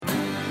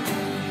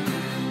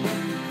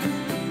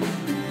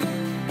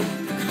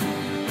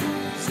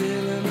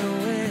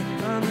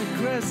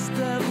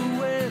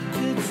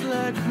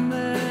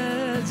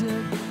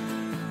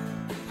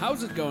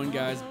How's it going,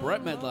 guys?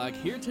 Brett Medlock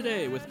here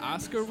today with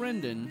Oscar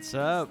Rendon. What's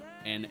up?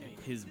 And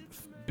his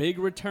big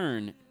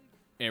return,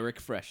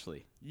 Eric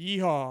Freshley.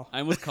 Yeehaw.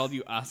 I almost called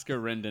you Oscar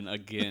Rendon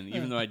again,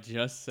 even though I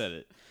just said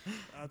it.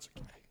 That's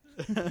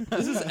okay.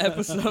 This is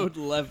episode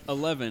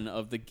 11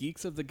 of the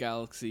Geeks of the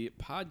Galaxy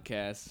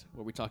podcast,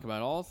 where we talk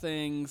about all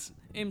things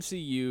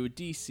MCU,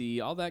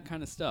 DC, all that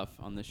kind of stuff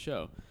on this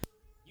show.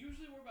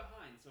 Usually we're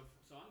behind, so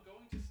I'm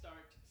going to start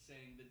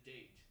saying the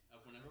date of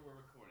whenever we're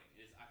recording.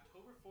 It is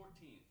October 14th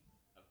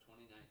of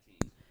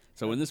 2019.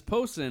 So when this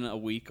posts in a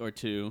week or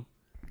two,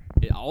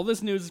 all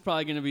this news is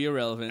probably going to be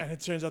irrelevant. And it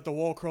turns out the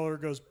wall crawler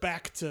goes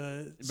back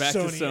to Back to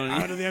Sony, Sony.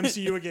 out of the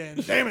MCU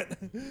again. Damn it.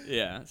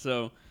 Yeah,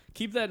 so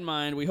keep that in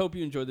mind. We hope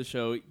you enjoyed the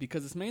show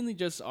because it's mainly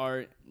just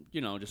our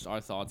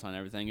thoughts on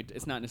everything.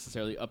 It's not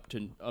necessarily up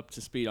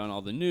to speed on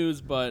all the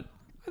news, but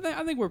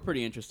I think we're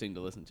pretty interesting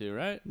to listen to,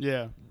 right?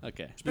 Yeah.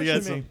 Okay. We got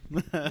Especially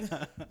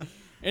some.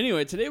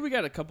 Anyway, today we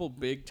got a couple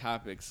big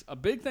topics. A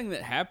big thing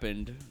that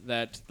happened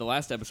that the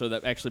last episode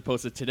that actually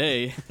posted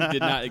today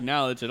did not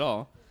acknowledge at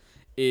all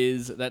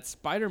is that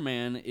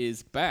Spider-Man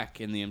is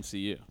back in the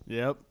MCU.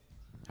 Yep.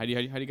 How do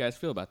you guys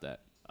feel about that?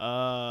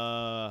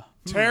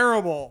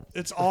 Terrible.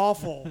 It's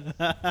awful.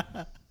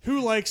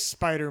 Who likes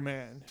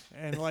Spider-Man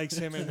and likes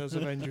him in those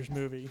Avengers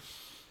movie?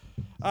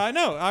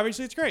 No,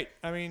 obviously it's great.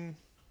 I mean,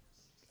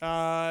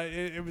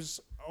 it was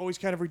always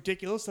kind of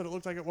ridiculous that it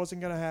looked like it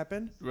wasn't going to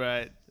happen.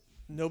 Right.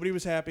 Nobody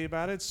was happy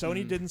about it.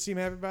 Sony didn't seem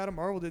happy about it.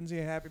 Marvel didn't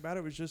seem happy about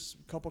it. It was just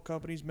a couple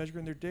companies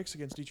measuring their dicks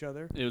against each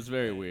other. It was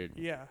very weird.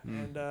 Yeah,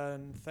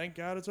 and thank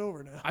God it's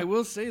over now. I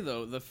will say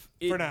though,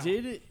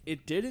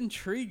 it did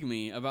intrigue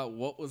me about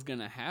what was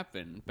gonna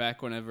happen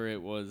back whenever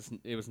it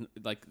wasn't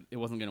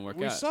gonna work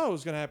We out. saw it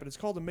was going to happen. It's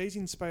called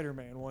Amazing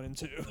Spider-Man 1 and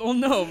 2. Well,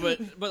 no, but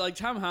like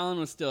Tom Holland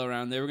was still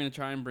around. They were gonna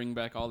try and bring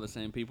back all the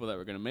same people that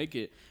were gonna make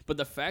it. But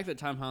the fact that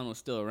Tom Holland was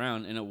still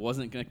around and it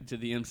wasn't connected to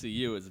the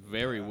MCU is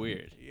very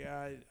weird.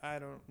 Yeah, I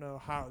don't know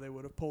how they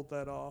would have pulled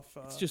that off.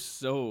 It's just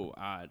so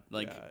odd.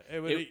 Like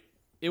yeah,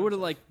 it would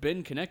have like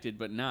been connected,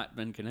 but not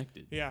been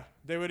connected. yeah,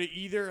 they would have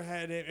either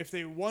had him, if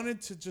they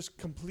wanted to just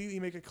completely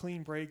make a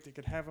clean break, they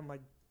could have him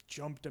like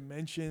jump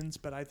dimensions,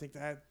 but I think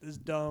that is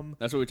dumb.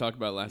 That's what we talked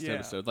about last Yeah.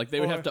 episode. Like they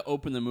would have to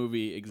open the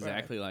movie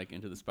exactly like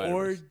Into the Or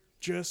Spider-Verse.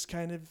 just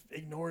kind of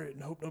ignore it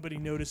and hope nobody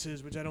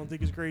notices, which I don't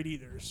think is great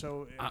either.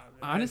 So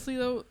Honestly,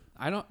 though,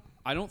 I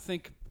don't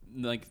think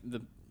like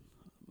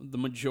the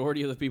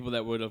majority of the people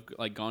that would have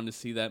like gone to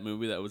see that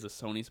movie that was a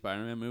Sony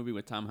Spider-Man movie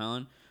with Tom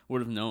Holland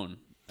would have known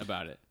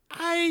about it.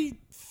 I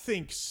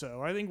think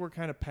so. I think we're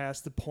kind of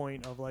past the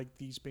point of like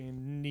these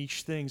being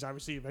niche things.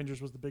 Obviously, Avengers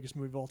was the biggest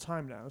movie of all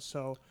time now.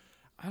 So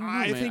I don't know,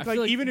 I man. think I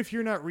feel like even if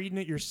you're not reading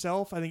it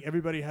yourself, I think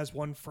everybody has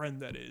one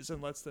friend that is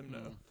and lets them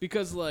know.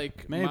 because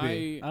like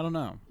Maybe. I don't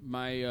know.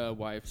 my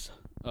wife's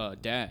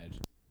dad,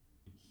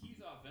 he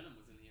thought Venom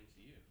was in the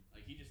MCU.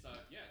 Like he just thought,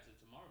 yeah, it's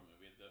a tomorrow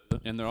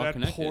movie, and they're all That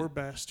connected. poor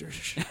bastard.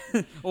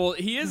 Well,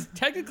 he is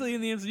technically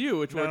in the MCU,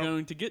 which we're Nope.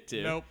 going to get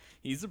to. Nope.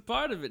 He's a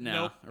part of it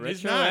now. Nope,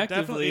 he's not.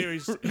 Definitely, Retroactively,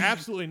 he's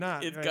absolutely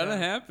not. it's right gonna now.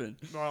 happen.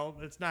 Well,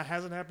 it's not.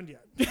 Hasn't happened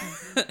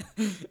yet.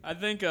 I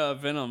think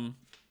Venom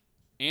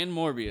and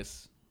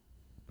Morbius,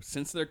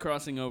 since they're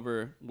crossing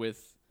over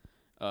with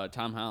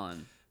Tom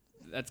Holland,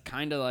 that's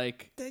kind of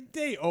like,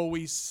 They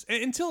always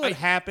until it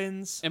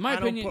happens. in my I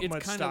don't opinion, put it's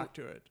much kind stock of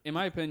to it. in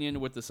my opinion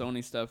with the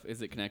Sony stuff,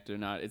 is it connected or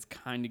not? It's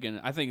kind of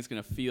gonna. I think it's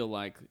gonna feel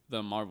like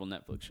the Marvel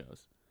Netflix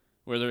shows,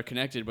 where they're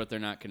connected but they're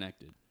not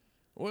connected.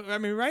 Well, I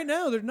mean, right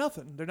now they're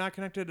nothing. They're not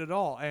connected at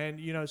all. And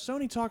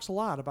Sony talks a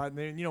lot about.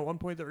 At one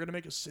point they were going to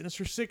make a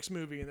Sinister Six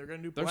movie, and they're going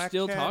to do. They're Black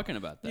still Cat. talking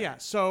about that. Yeah.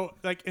 So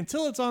like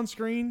until it's on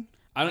screen,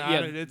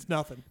 it's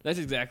nothing. That's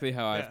exactly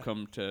how I've Yeah.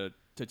 come to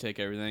take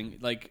everything.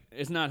 Like,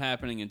 it's not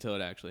happening until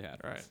it actually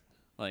happens. Right.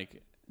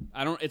 Like,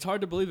 it's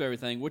hard to believe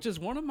everything, which is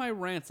one of my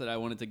rants that I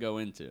wanted to go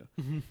into.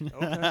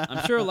 Okay.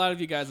 I'm sure a lot of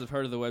you guys have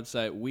heard of the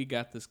website We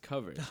Got This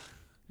Covered.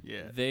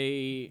 Yeah.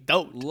 They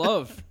Don't.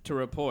 love to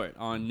report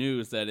on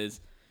news that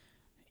is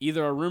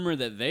either a rumor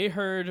that they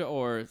heard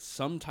or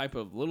some type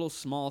of little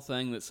small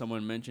thing that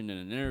someone mentioned in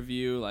an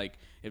interview. Like,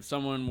 if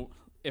an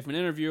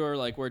interviewer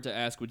like were to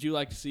ask, would you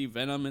like to see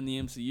Venom in the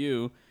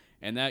MCU?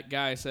 And that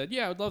guy said,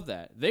 yeah, I would love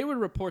that. They would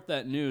report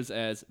that news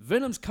as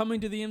Venom's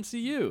coming to the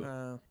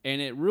MCU.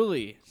 And it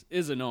really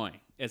is annoying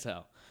as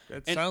hell.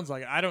 It And- sounds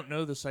like it. I don't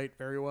know the site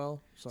very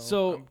well,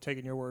 so I'm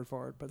taking your word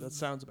for it. But that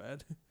sounds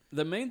bad.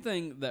 The main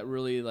thing that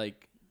really,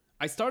 like,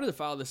 I started to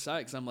follow this site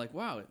because I'm like,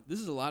 wow, this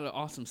is a lot of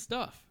awesome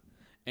stuff.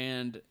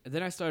 And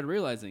then I started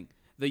realizing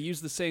they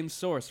use the same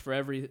source for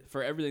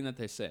everything that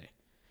they say.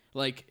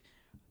 Like,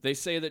 they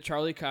say that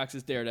Charlie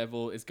Cox's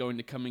Daredevil is going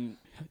to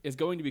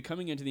be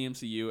coming into the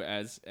MCU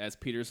as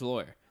Peter's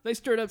lawyer. They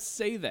straight up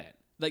say that.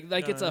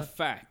 Like it's a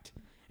fact.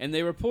 And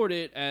they report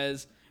it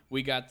as,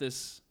 we got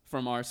this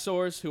from our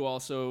source, who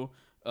also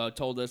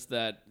told us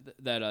that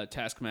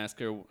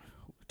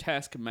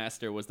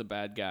Taskmaster was the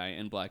bad guy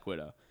in Black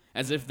Widow.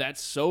 As if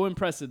that's so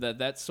impressive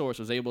that source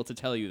was able to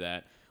tell you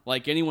that.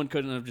 Like, anyone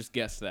couldn't have just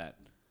guessed that.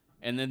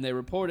 And then they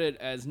report it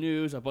as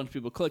news. A bunch of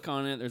people click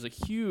on it. There's a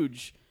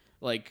huge,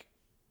 like,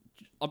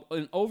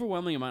 an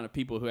overwhelming amount of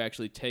people who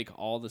actually take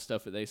all the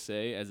stuff that they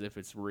say as if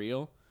it's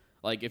real.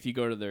 Like if you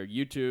go to their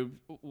YouTube,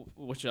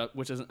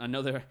 which is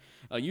another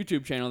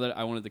YouTube channel that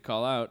I wanted to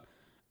call out,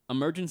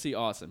 Emergency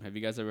Awesome. Have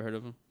you guys ever heard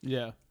of him?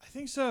 Yeah. I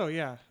think so.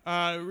 Yeah.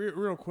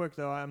 Real quick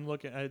though, I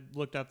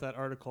looked up that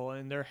article,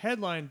 and their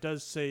headline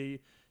does say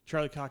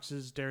Charlie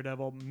Cox's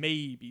Daredevil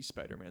may be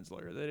Spider-Man's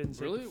lawyer. They didn't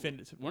say Really?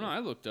 definitively. One I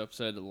looked up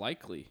said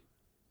likely.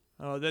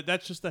 Oh,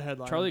 that's just the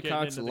headline. Charlie Getting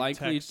Cox into the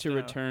likely text to now.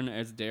 return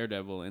as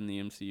Daredevil in the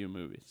MCU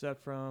movies. Is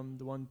that from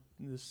the one?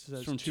 This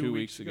says from 2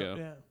 weeks ago.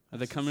 Yeah. Are they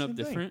That's the coming up same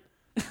thing. different?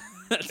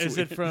 That's Is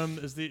weird. it from?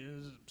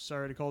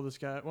 Sorry to call this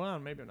guy. Well,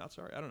 maybe I'm not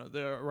sorry. I don't know.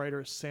 The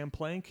writer is Sam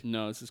Plank.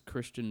 No, this is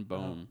Christian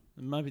Bone.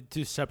 It might be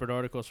 2 separate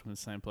articles from the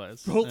same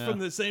place. Both Yeah. from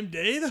the same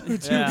day, though.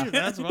 Yeah.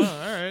 That's fun.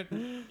 All right.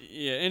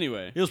 Yeah.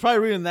 Anyway, He was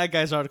probably reading that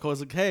guy's article. He's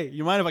like, hey,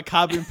 you mind if I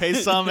copy and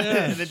paste some Yeah,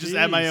 and then just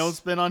add my jeez. own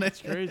spin on it?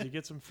 It's crazy.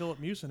 Get some Philip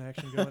Mewson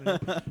action going.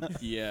 In.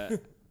 yeah.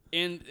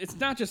 And it's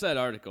not just that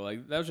article.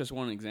 Like that was just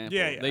one example.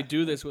 Yeah, yeah. They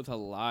do this with a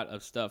lot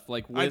of stuff.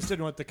 Like I with just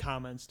didn't want the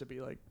comments to be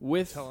like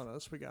with telling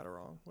us we got it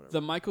wrong. Whatever. the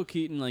Michael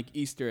Keaton like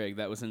Easter egg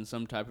that was in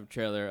some type of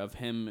trailer of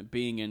him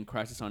being in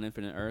Crisis on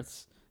Infinite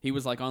Earths. He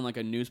was like on like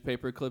a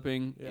newspaper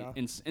clipping Yeah.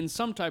 in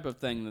some type of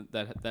thing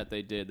that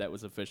they did that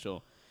was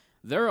official.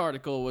 Their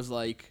article was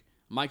like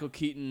Michael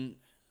Keaton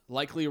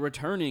likely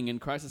returning in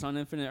Crisis on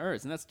Infinite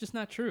Earths, and that's just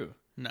not true.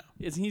 No.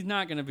 He's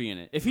not going to be in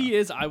it. If he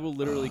is, I will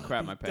literally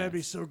crap my pants. That'd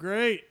be so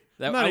great.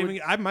 That-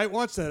 I might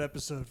watch that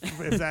episode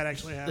if that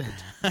actually happened.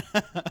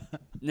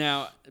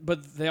 Now,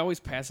 but they always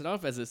pass it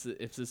off as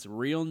if this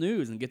real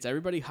news and gets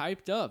everybody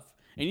hyped up.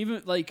 And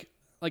even like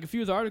a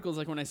few of the articles,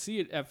 like when I see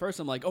it at first,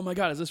 I'm like, oh my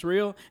God, is this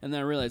real? And then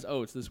I realize,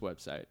 oh, it's this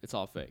website. It's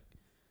all fake.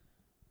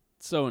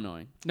 It's so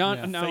annoying. No,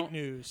 Fake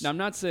news. Now, I'm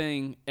not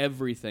saying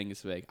everything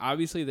is fake.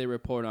 Obviously, they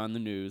report on the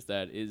news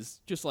that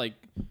is just like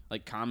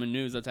common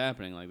news that's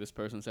happening. Like this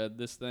person said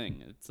this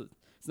thing.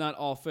 It's not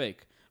all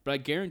fake. But I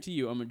guarantee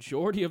you, a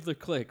majority of the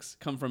clicks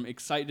come from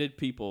excited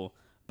people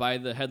by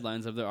the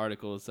headlines of their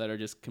articles that are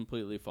just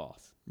completely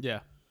false. Yeah.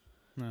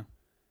 No.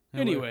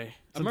 Anyway,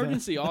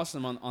 Emergency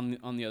Awesome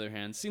on the other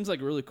hand seems like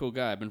a really cool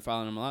guy. I've been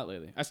following him a lot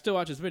lately. I still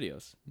watch his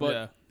videos, but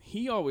Yeah.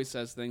 he always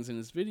says things in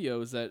his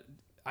videos that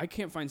I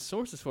can't find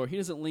sources for. He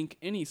doesn't link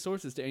any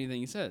sources to anything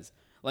he says.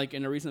 Like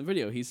in a recent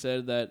video, he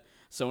said that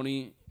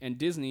Sony and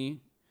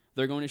Disney,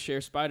 they're going to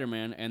share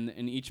Spider-Man, and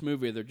in each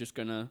movie they're just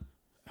gonna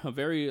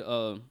very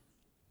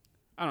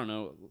I don't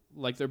know,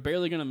 like they're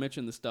barely going to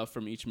mention the stuff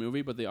from each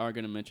movie, but they are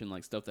going to mention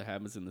like stuff that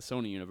happens in the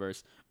Sony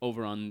universe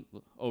over in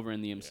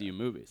the MCU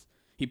movies.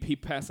 He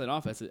passed that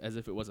off as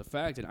if it was a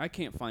fact, and I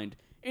can't find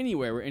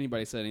anywhere where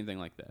anybody said anything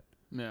like that.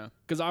 Yeah.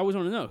 Because I always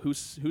want to know who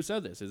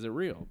said this. Is it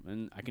real?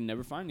 And I can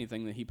never find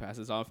anything that he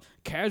passes off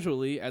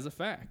casually as a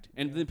fact.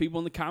 And then people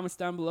in the comments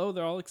down below,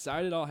 they're all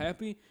excited, all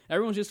happy.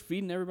 Everyone's just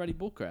feeding everybody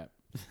bullcrap.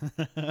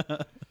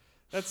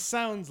 That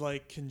sounds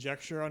like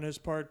conjecture on his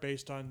part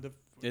based on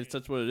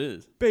That's what it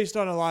is. based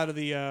on a lot of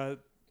the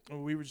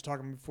we were just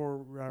talking before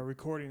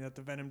recording that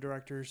the Venom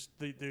directors,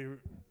 the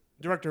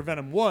director of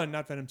Venom 1,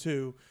 not Venom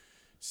 2,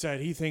 said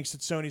he thinks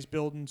that Sony's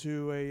building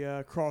to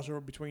a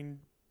crossover between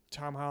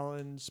Tom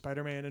Holland,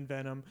 Spider-Man, and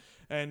Venom.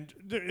 And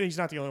he's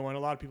not the only one. A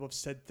lot of people have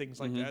said things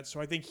like that. So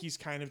I think he's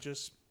kind of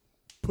just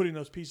putting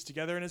those pieces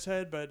together in his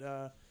head. But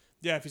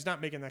yeah, if he's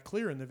not making that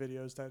clear in the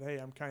videos that, hey,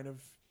 I'm kind of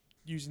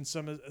using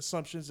some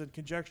assumptions and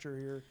conjecture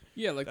here.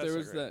 Yeah, like That's there so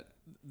was great.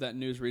 that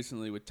news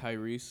recently with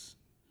Tyrese,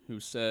 who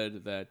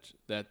said that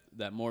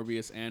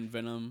Morbius and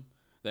Venom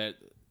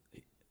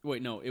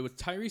it was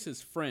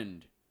Tyrese's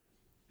friend,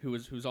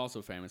 who's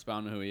also famous, but I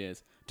don't know who he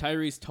is.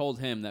 Tyrese told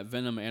him that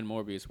Venom and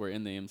Morbius were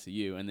in the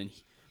MCU, and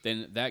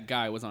then that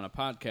guy was on a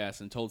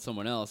podcast and told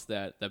someone else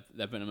that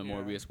Venom and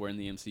Morbius were in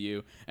the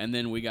MCU, and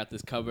then we got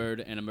this covered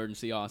and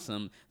Emergency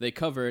Awesome. They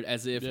covered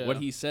as if what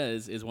he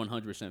says is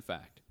 100%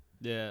 fact.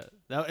 Yeah,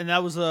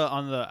 that was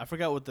on the, I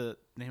forgot what the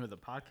name of the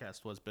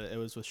podcast was, but it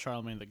was with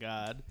Charlemagne the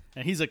God,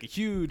 and he's like a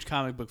huge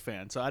comic book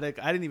fan. So I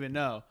didn't even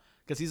know,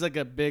 because he's like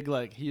a big,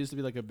 like, he used to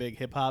be like a big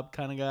hip hop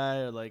kind of guy,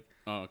 or like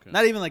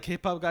not even like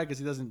hip hop guy because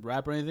he doesn't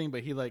rap or anything,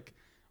 but he like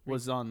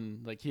was on,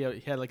 like, he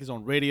had like his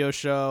own radio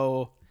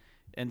show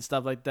and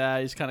stuff like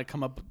that. He's kind of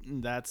come up in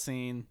that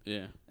scene.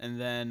 Yeah,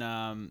 And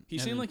then he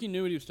seemed like he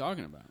knew what he was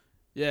talking about.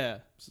 yeah.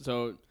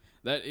 So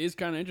that is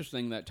kind of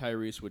interesting that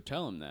Tyrese would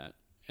tell him that.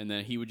 And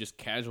then he would just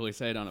casually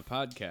say it on a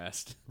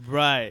podcast.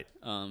 Right.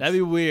 That'd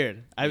be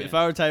weird. If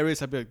I were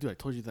Tyrese, I'd be like, dude, I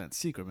told you that in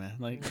secret, man.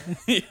 Like,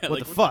 what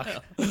the fuck?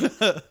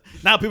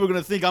 Now people are going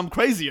to think I'm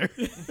crazier.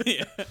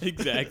 Yeah,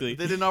 exactly.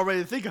 They didn't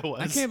already think I was.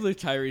 I can't believe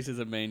Tyrese is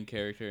a main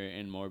character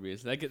in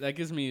Morbius. That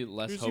gives me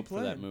less Who's he hope for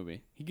that playing?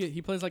 movie.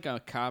 He plays like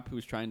a cop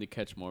who's trying to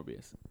catch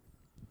Morbius.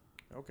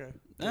 Okay.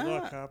 Good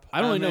luck, cop.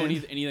 I don't really know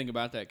mean- anything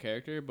about that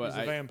character, but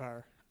He's a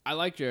vampire. I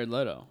like Jared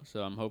Leto,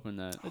 so I'm hoping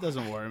that. It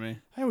doesn't worry me.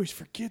 I always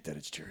forget that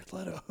it's Jared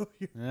Leto.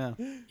 Yeah.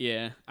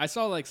 Yeah, I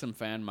saw like some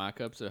fan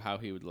mock-ups of how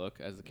he would look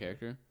as a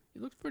character. He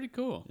looks pretty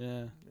cool.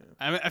 Yeah.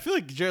 I mean, I feel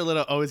like Jared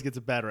Leto always gets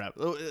a bad rap.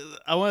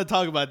 I want to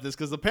talk about this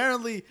because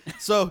apparently,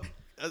 so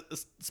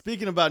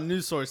speaking about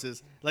news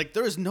sources, like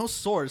there is no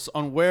source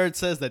on where it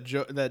says that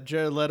that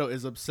Jared Leto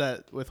is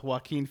upset with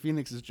Joaquin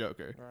Phoenix's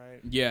Joker. Right.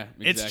 Yeah,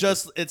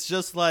 exactly. It's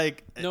just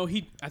like No,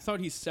 I thought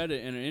he said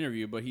it in an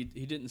interview, but he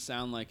didn't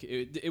sound like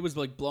it. It was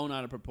like blown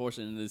out of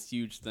proportion in this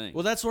huge thing.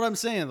 well, that's what I'm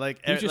saying.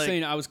 Like he was just like,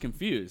 saying I was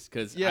confused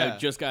because Yeah. I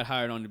just got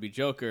hired on to be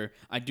Joker.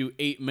 I do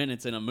 8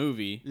 minutes in a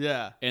movie,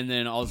 yeah, and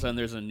then all of a sudden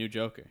there's a new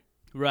Joker.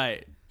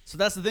 right. So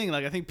that's the thing.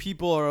 Like I think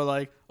people are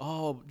like,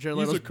 oh, Jared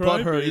He's Leto's a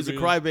crybaby. butthurt. He's a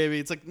crybaby.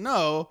 It's like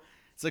no.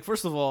 It's like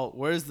first of all,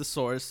 where's the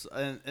source?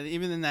 And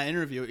even in that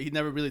interview, he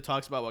never really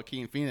talks about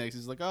Joaquin Phoenix.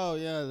 He's like, oh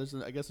yeah,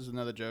 I guess there's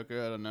another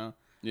Joker. I don't know.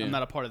 Yeah. I'm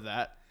not a part of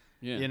that.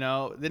 Yeah, You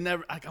know, they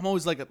never. Like, I'm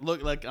always like,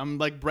 look, like I'm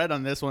like bread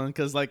on this one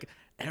because like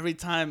every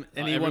time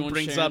anyone everyone's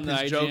brings sharing up the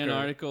his IGN Joker,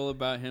 article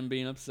about him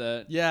being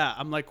upset. yeah,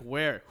 I'm like,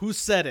 where? Who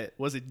said it?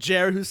 Was it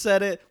Jared who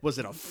said it? Was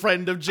it a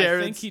friend of I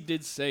Jared's? think he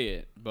did say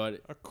it,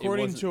 but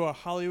According to a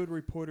Hollywood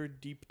Reporter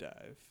deep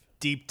dive.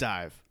 Deep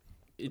dive.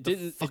 it the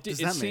didn't. fuck does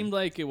It that seemed mean?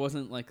 like it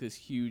wasn't like this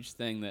huge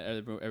thing that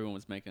everyone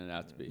was making it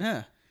out to be.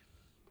 Yeah.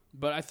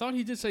 But I thought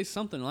he did say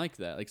something like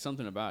that, like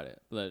something about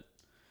it. But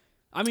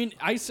I mean,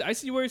 I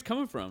see where he's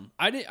coming from.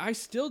 I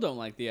still don't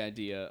like the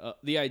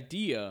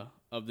idea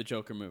of the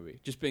Joker movie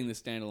just being the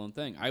standalone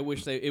thing. I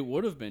wish it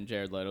would have been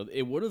Jared Leto.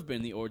 It would have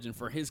been the origin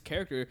for his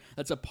character.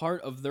 That's a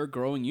part of their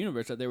growing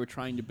universe that they were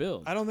trying to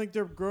build. I don't think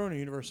they're growing a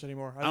universe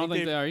anymore. I don't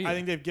think they are either. I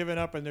think they've given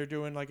up and they're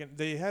doing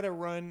they had a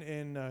run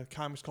in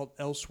comics called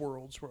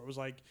Elseworlds where it was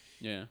like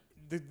Yeah.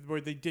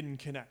 where they didn't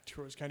connect.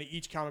 Where it was kind of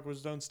each comic was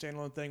its own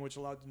standalone thing, which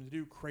allowed them to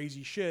do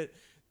crazy shit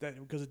that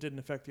because it didn't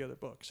affect the other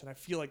books. And I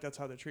feel like that's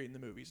how they're treating the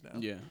movies now.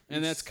 Yeah,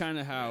 and that's kind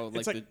of how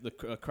it's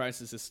the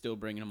Crisis is still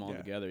bringing them all Yeah.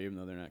 together, even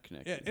though they're not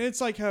connected. Yeah, and it's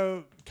like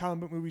how comic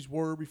book movies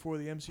were before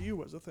the MCU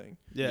was a thing.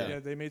 Yeah.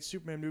 They made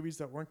Superman movies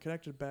that weren't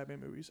connected to Batman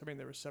movies. I mean,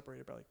 they were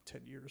separated by like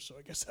 10 years, so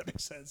I guess that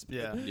makes sense. But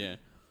Yeah. Yeah.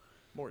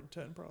 more than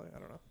 10 probably. I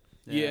don't know.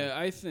 Yeah,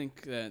 I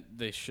think that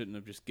they shouldn't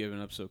have just given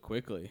up so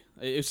quickly.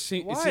 It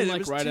seemed Why? like It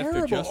was right after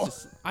terrible.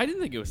 Justice. I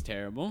didn't think it was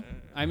terrible.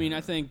 I mean,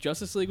 I think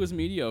Justice League was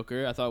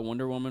mediocre. I thought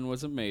Wonder Woman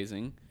was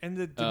amazing. And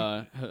the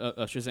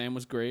Shazam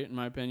was great in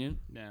my opinion.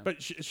 Yeah. but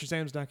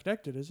Shazam's not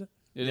connected, is it?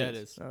 It yeah, is.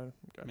 it is. Okay.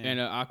 Yeah. And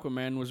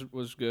Aquaman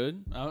was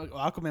good.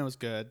 Aquaman was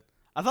good.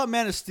 I thought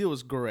Man of Steel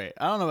was great.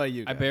 I don't know about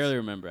you guys. I barely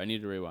remember. I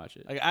need to rewatch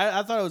it. Like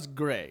I thought it was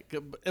great.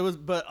 It was,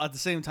 but at the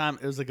same time,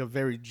 it was like a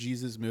very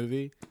Jesus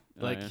movie.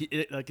 Like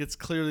yeah. it's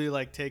clearly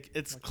like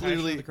it's Like clearly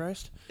Passion of the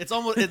Christ? it's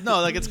almost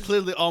like it's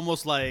clearly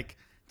almost like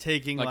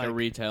taking like a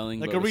retelling.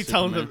 like but a with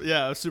retelling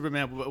Superman. of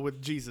Superman with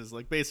Jesus,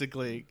 like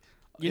basically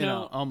You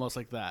know, almost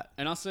like that.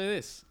 And I'll say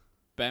this: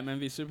 Batman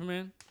v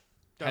Superman.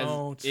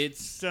 Don't. It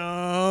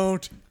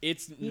Don't.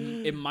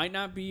 might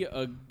not be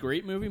a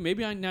great movie,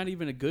 maybe not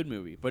even a good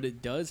movie, but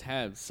it does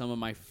have some of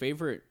my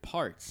favorite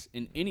parts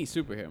in any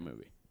superhero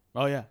movie.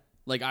 Oh yeah,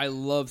 Like I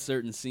love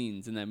certain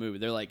scenes in that movie.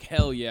 They're like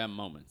hell yeah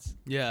moments.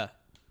 yeah.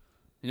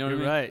 You know what You're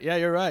I mean? right. Yeah,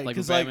 you're right. Like when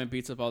Because Batman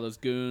beats up all those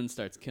goons,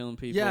 starts killing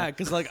people. yeah,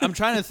 because like I'm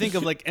trying to think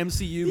of like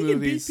MCU You can beat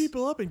movies.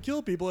 people up and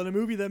kill people in a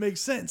movie that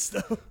makes sense,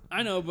 though.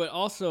 I know, but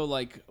also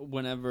like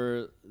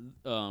whenever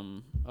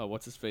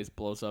what's his face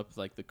blows up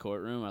like the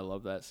courtroom, I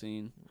love that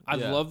scene. I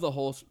Yeah. love the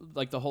whole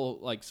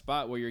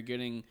spot where you're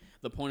getting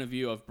the point of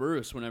view of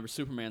Bruce whenever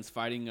Superman's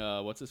fighting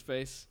what's his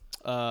face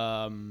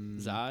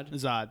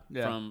Zod.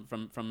 Yeah.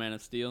 from Man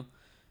of Steel.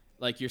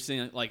 Like you're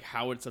seeing like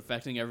how it's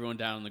affecting everyone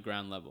down on the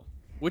ground level,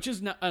 which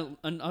is not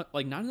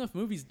like not enough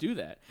movies do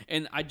that.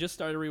 And I just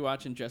started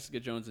rewatching Jessica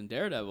Jones and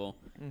Daredevil,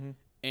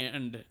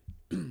 and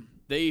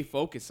they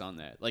focus on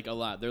that like a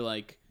lot. They're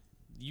like,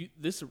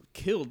 this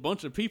killed a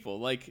bunch of people.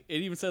 Like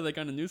it even said like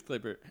on a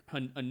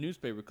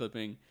newspaper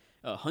clipping.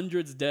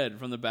 Hundreds dead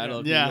from the Battle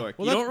of Yeah. New York.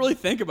 Well, you that's- don't really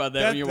think about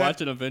that when you're that-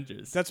 watching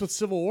Avengers. That's what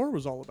Civil War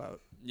was all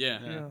about. Yeah,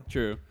 Yeah.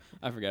 true.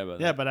 I forgot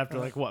about Yeah, that. but after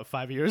like what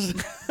 5 years,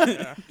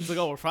 Yeah. it's like,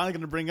 oh, we're finally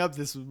gonna bring up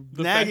this The fact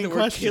nagging that we're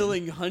question.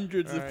 killing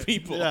hundreds Right. of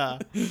people. Yeah,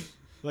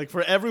 like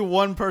for every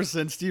one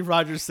person Steve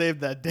Rogers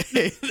saved that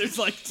day, There's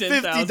like 50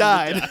 10,000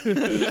 died.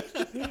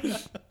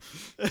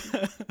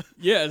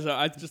 Yeah, so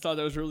I just thought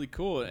that was really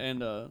cool.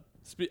 And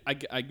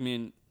I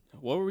mean,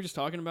 what were we just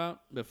talking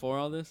about before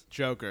all this?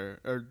 Joker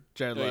or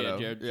Jared Oh, Leto.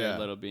 yeah, Jared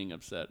Leto being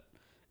upset.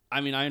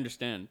 I mean, I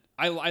understand.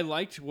 I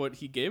liked what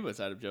he gave us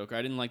out of Joker.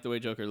 I didn't like the way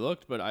Joker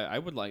looked, but I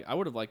would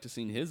have liked to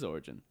seen his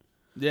origin.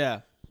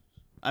 Yeah.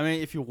 I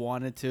mean, if you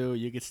wanted to,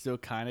 you could still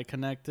kind of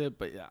connect it,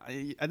 but yeah,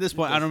 at this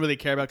point, I don't really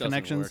care about Doesn't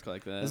connections. work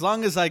like that. As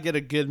long as I get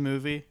a good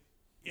movie,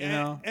 you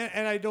know.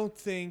 And I don't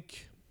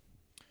think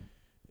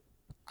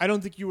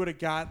you would have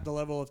got the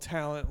level of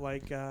talent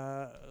like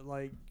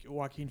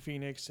Joaquin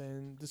Phoenix.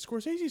 And did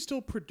Scorsese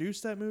still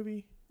produce that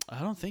movie? I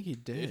don't think he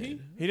did.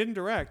 he? He didn't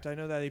direct. I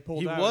know that he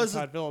pulled He out. was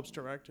and Todd Phillips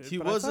directed. he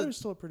but was I thought a- he was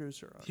still a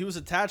producer. On it. He was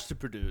attached to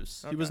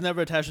produce. He was Okay.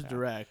 never attached to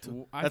direct.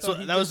 I That's thought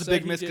what he that was just the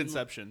big said he didn't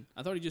misconception.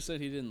 I thought he just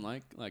said he didn't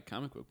like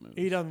comic book movies.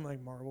 He doesn't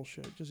like Marvel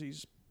shit. Just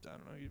he's I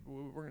don't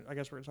know. I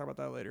guess we're gonna talk about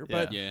that later.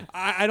 Yeah. But Yeah.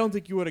 I don't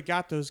think you would have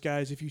got those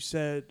guys if you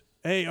said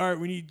hey, all right,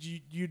 we need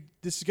you.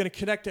 This is going to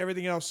connect to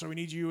everything else, so we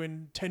need you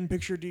in 10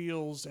 picture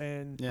deals,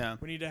 and Yeah.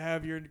 we need to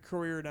have your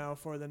career now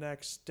for the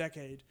next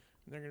decade.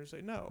 And they're going to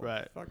say no,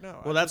 Right. fuck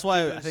no. Well, I that's just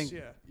why do I this, think-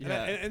 yeah.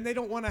 yeah. And they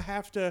don't want to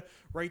have to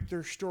write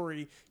their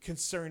story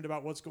concerned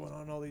about what's going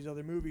on in all these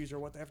other movies or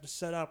what they have to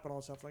set up and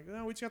all stuff like that.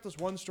 No, we just got this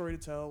one story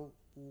to tell.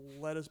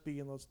 Let us be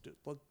and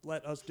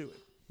let us do it.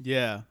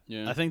 Yeah.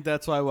 Yeah. I think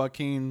that's why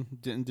Joaquin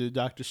didn't do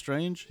Doctor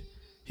Strange.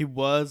 He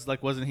was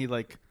like, wasn't he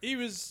like? He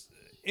was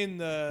in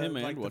the Him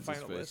and like the what's his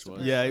final face list.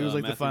 was. Yeah, he was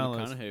like the Matthew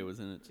finalist. McConaughey was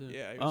in it too.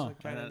 Yeah, he was Oh,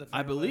 like kind of the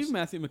I believe finalist.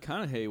 Matthew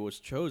McConaughey was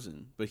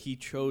chosen, but he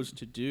chose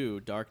to do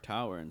Dark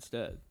Tower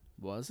instead.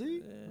 Was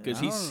he?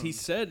 Because Oh. he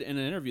said in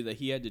an interview that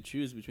he had to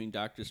choose between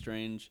Doctor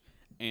Strange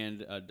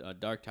and a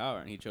Dark Tower,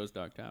 and he chose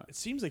Dark Tower. It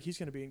seems like he's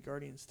going to be in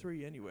Guardians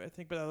 3 anyway. I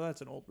think, but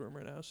that's an old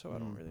rumor now, so I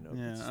don't really know. If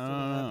Yeah, it's I still don't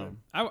gonna know.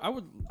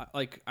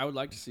 happen. I would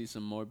like to see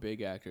some more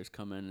big actors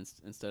come in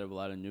instead of a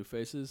lot of new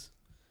faces.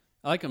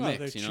 I like a Well,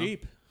 mix, they're you know.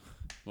 cheap.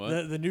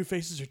 What? The new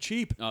faces are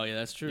cheap. Oh yeah,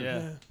 that's true.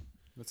 Yeah.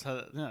 That's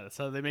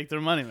how they make their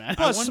money, man.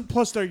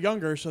 Plus they're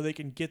younger, so they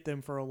can get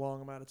them for a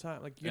long amount of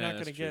time. Like you're Yeah, not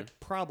going to that's get,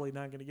 probably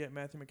not going to get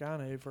Matthew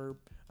McConaughey for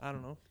I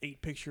don't know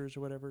 8 pictures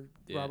or whatever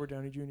Yeah. Robert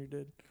Downey Jr.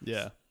 did.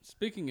 Yeah.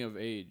 Speaking of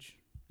age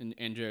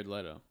and Jared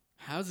Leto,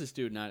 how's this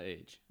dude not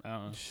age? I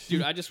don't know.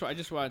 Dude, I just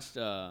watched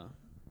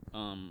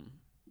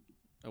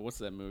what's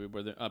that movie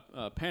where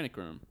they're Panic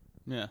Room.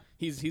 Yeah.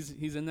 He's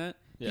in that.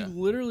 Yeah. He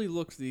literally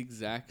looks the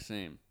exact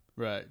same.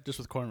 Right. Just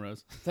with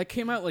cornrows. That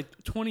came out like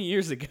 20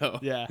 years ago.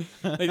 Yeah.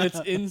 Like that's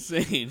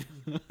insane.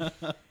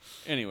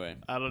 Anyway,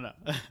 I don't know.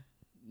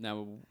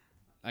 now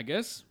I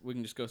guess we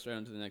can just go straight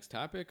on to the next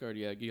topic, or do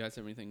you guys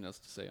have anything else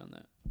to say on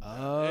that?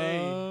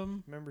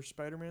 Remember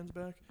Spider-Man's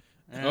back?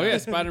 Oh yeah,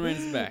 Spider-Man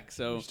is back. We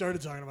So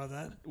started talking about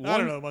that. I One-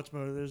 don't know much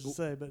more there's to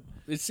say, but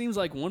it seems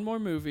like one more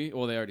movie.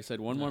 Well, they already said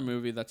one more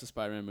movie. That's a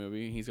Spider-Man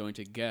movie. He's going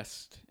to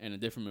guest in a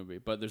different movie,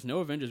 but there's no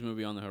Avengers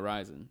movie on the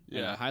horizon. And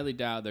Yeah. I highly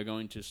doubt they're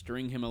going to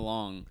string him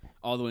along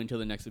all the way until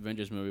the next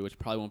Avengers movie, which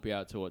probably won't be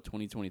out till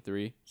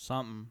 2023.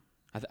 Something.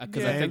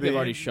 Because Yeah, I think they've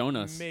already shown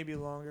us. maybe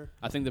longer.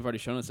 I think they've already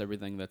shown us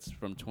everything that's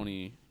from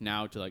 20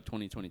 now to like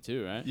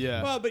 2022, right?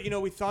 Yeah. Well, but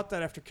we thought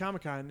that after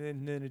Comic-Con,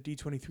 and then at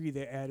D23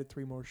 they added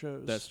 3 more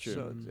shows. That's true.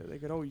 So they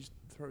could always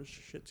throw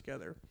shit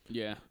together.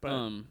 Yeah.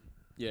 But-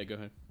 yeah. Go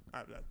ahead.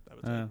 That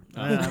was it.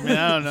 I mean,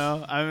 I don't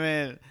know. I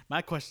mean,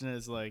 my question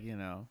is like,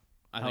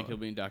 I think he'll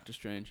be in Doctor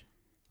Strange.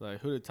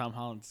 like who did Tom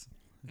Holland's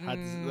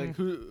like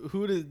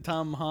who did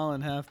Tom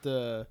Holland have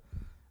to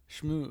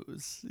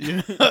schmooze?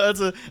 You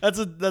know,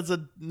 that's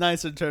a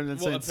nicer term than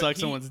saying but suck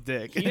someone's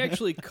dick. He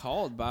actually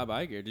called Bob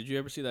Iger. Did you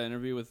ever see that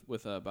interview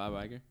with Bob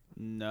Iger?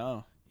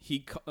 No.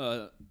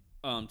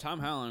 Tom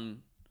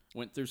Holland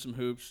went through some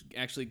hoops,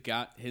 actually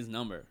got his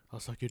number. I'll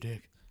suck your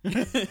dick.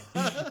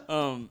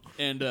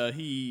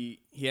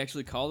 He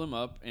actually called him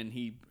up, and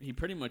he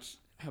pretty much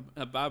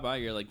Bob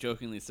Iger like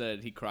jokingly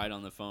said he cried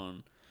on the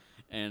phone,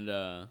 and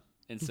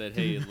said,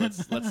 "Hey,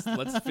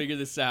 let's figure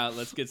this out.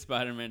 Let's get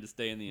Spider-Man to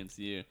stay in the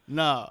MCU."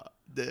 No,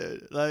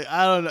 dude. Like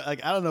I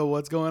don't know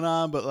what's going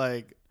on, but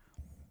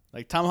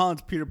like Tom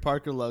Holland's Peter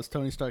Parker loves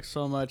Tony Stark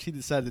so much, he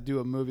decided to do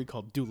a movie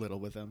called Doolittle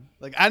with him.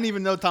 Like I didn't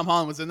even know Tom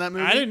Holland was in that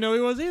movie. I didn't know he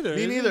was either.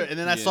 Me Is neither. he? And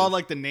then I He saw is.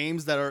 like the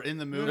names that are in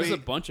the movie. There's a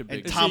bunch of big.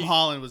 and Is Tom he-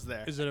 Holland was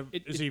there. Is it?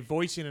 It- Is he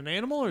voicing an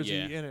animal or is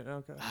Yeah. he in it?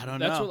 Okay. I don't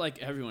know. That's what like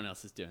everyone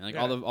else is doing. Like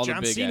Yeah. all the John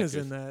big Cena's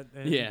actors. in that.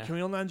 And Yeah.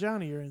 Camille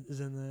Nanjiani is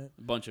in that.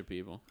 A bunch of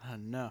people. I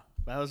don't know.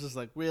 But I was just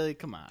like, really?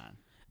 Come on.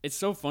 It's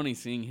so funny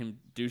seeing him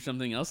do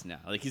something else now.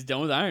 Like he's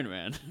done with Iron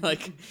Man.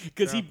 Like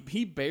because Yeah.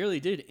 he barely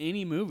did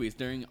any movies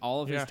during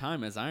all of his Yeah.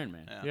 time as Iron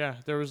Man. Yeah. Yeah,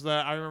 there was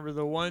that. I remember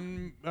the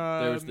one.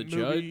 There was the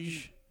movie,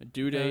 Judge,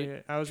 Due Date, Yeah,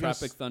 I was gonna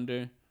Tropic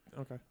Thunder.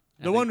 Okay.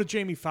 I The one think- with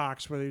Jamie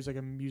Foxx where he was like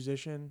a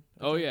musician.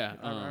 Oh yeah,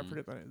 I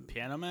forget the name.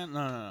 Piano Man?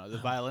 No. The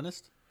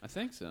violinist? I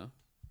think so.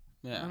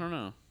 Yeah. I don't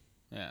know.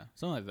 Yeah.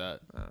 Something like that.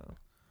 I don't know.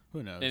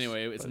 Who knows?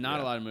 Anyway, it's But not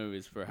yeah. a lot of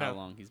movies for how No.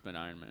 long he's been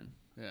Iron Man,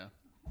 Yeah.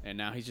 and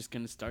now he's just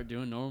gonna start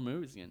doing normal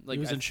movies again. Like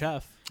he was I- in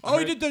Chef. Oh,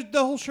 he did the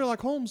whole Sherlock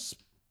Holmes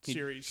He-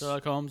 series.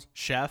 Sherlock Holmes.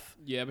 Chef.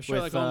 yeah, but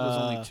Sherlock with, Holmes was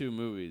uh, only 2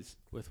 movies.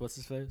 With what's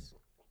his face?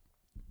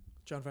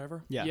 John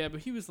Favreau. Yeah. But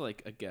he was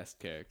like a guest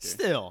character.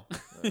 Still.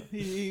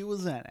 he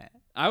was in it.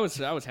 I was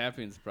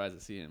happy and surprised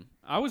to see him.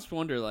 I always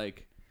wonder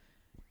like,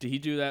 did he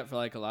do that for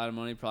like a lot of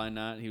money? Probably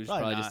not. He was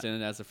Probably probably not. just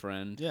in it as a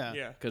friend. Yeah.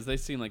 Yeah. Because they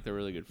seem like they're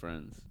really good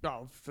friends.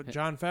 Oh,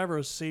 John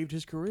Favreau saved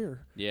his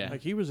career. Yeah.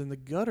 Like he was in the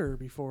gutter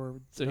before.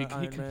 So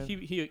Iron Man.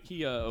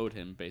 he owed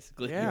him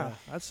basically. Yeah,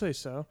 I'd say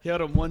so. He had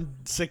him one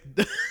sick.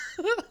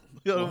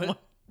 He had him What? one-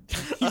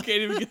 You can't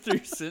even get through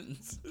your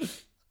sentence.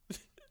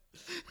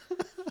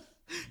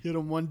 he had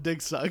him one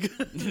dick suck.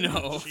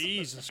 No.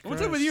 Jesus Christ.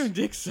 What's up with you and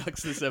Dick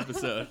Sucks this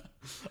episode?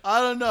 I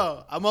don't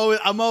know. I'm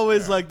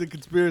always like the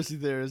conspiracy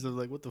theorist of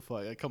like, what the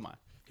fuck? Like, come on.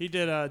 He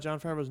did John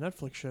Favreau's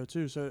Netflix show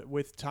too, so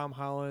with Tom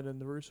Holland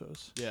and the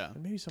Russos. Yeah.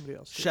 And maybe somebody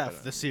else. too, Chef,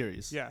 but, the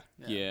series. Yeah,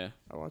 Yeah.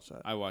 I watched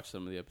that. I watched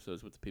some of the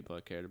episodes with the people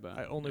I cared about.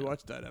 I only Yeah.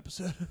 watched that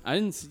episode. I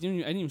didn't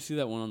even see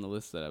that one on the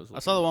list that I was. I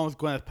saw the one with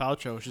Gwyneth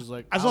Paltrow. She's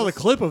like, I saw the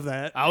clip of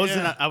that. I was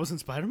yeah. I was in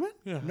Spider-Man.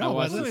 Yeah. I No,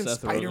 watched wasn't the in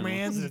Seth Rogen one.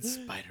 Spider-Man. Was it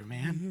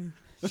Spider-Man?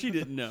 She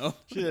didn't know.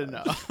 She didn't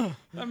know.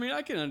 I mean,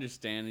 I can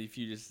understand if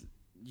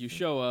you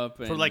show up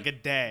and For like a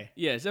day.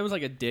 yeah, that was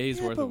like a day's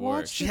Yeah, worth but of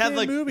work. watch She the had damn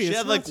like movie. she It's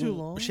had not like too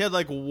long. she had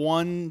like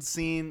one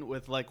scene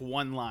with like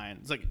one line.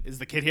 It's like, is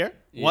the kid here?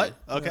 Yeah. What?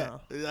 Okay, Yeah.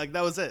 like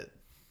that was it.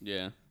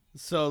 Yeah,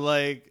 So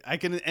like I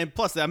can, and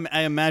plus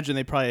I imagine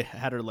they probably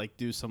had her like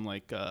do some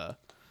like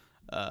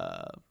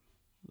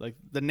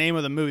the name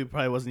of the movie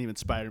probably wasn't even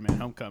Spider-Man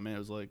Homecoming. It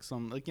was like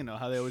some like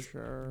how they always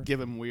Sure.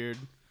 give him weird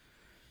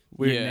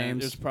yeah,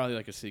 names. There's probably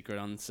like a secret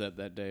on set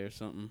that day or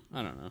something.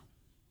 I don't know.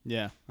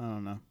 Yeah, I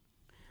don't know.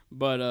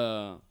 But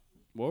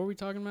what were we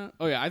talking about?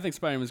 Oh yeah, I think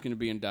Spider-Man's going to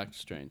be in Doctor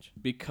Strange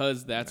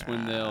because that's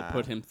when they'll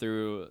put him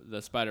through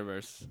the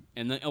Spider-Verse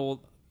and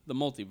the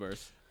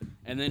multiverse,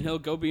 and then he'll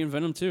go be in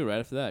Venom 2 right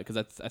after that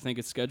because I think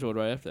it's scheduled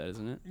right after that,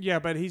 isn't it? Yeah,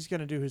 but he's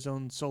gonna do his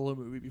own solo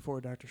movie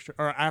before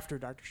or after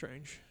Doctor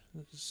Strange.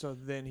 So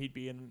then he'd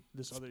be in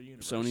this other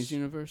universe. Sony's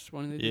universe,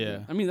 one of the Yeah.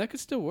 I mean that could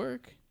still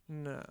work.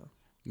 No.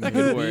 That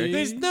could work.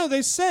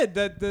 They said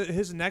that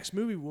his next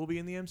movie will be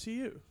in the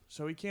MCU,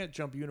 so he can't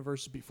jump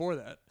universes before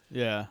that.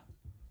 Yeah.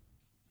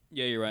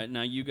 Yeah, you're right.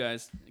 Now you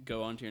guys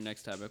go on to your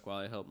next topic while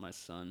I help my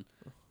son.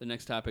 The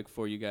next topic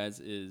for you guys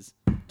is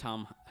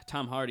Tom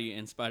Hardy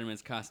in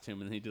Spider-Man's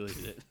costume, and he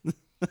deleted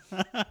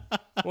it.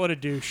 What a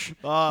douche!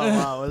 Oh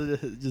wow,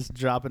 just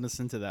dropping us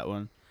into that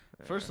one.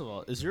 First of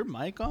all, is your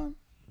mic on?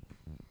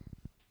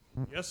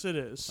 Yes, it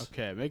is.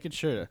 Okay, making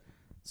sure.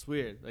 It's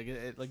weird. Like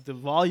like the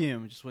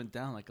volume just went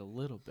down like a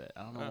little bit.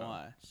 I don't know Oh,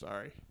 why.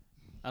 Sorry.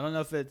 I don't know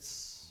if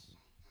it's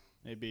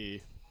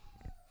maybe.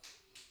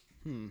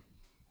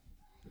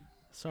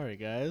 Sorry,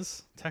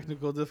 guys.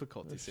 Technical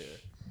difficulties here.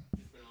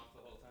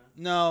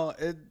 No,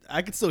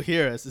 I could still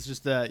hear us. It's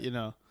just that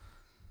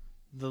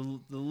the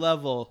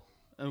level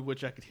at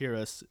which I could hear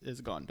us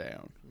is gone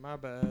down. My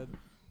bad.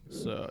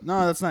 So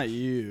no, that's not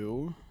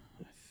you.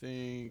 I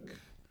think.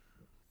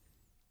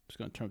 Just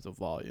gonna turn up the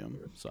volume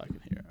so I can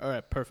hear. All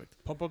right,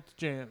 perfect. Pump up the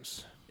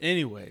jams.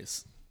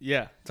 Anyways,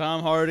 yeah,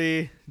 Tom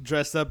Hardy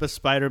dressed up as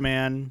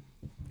Spider-Man.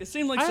 It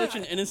seemed like such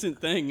an innocent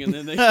thing, and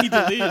then he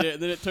deleted it,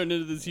 and then it turned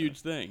into this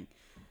huge thing.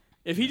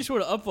 If he just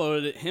would have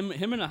uploaded it, him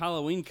in a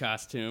Halloween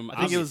costume, I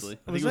think obviously.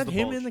 Was that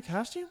him in the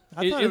costume?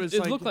 I It, thought it was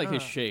it like, looked like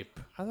his shape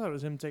I thought it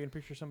was him taking a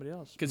picture of somebody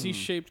else. because he's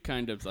shaped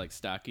kind of like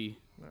stocky.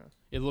 No.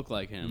 It looked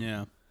like him.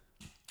 Yeah.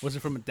 Was it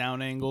from a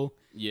down angle?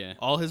 Yeah.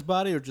 All his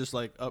body or just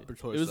like upper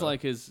torso? It was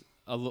like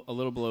a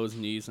little below his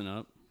knees and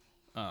up.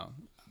 Oh.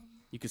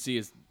 You could see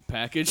his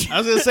package. I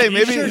was gonna say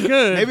maybe sure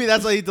could. maybe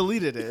that's why he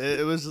deleted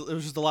it. It was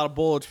just a lot of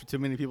bullets for too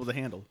many people to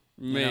handle.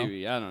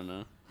 Maybe. I don't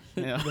know.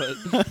 Yeah.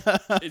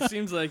 But it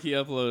seems like he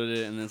uploaded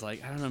it and it's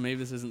like, I don't know, maybe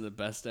this isn't the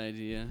best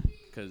idea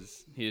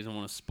because he doesn't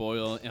want to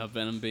spoil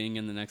Venom being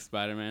in the next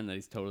Spider-Man that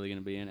he's totally going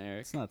to be in,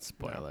 Eric. It's not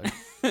spoiler.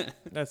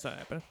 That's not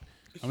happening.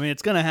 I mean,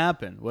 it's gonna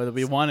happen whether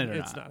we want it or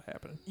It's not. not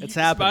happening. It's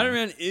happening.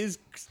 Spider-Man is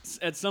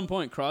at some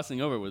point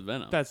crossing over with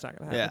Venom. That's not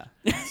gonna happen.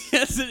 Yeah.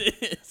 Yes, it is.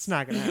 It's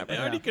not gonna happen. They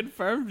already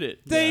confirmed it.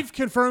 They've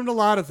confirmed a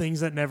lot of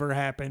things that never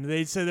happened.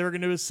 They said they were going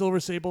to do a Silver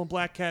Sable and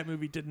Black Cat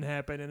movie, didn't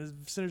happen, and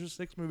a Sinister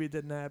Six movie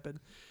didn't happen.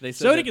 They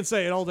said Sony that- can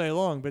say it all day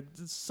long, but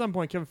at some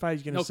point Kevin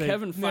Feige's going to No, say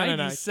Kevin Feige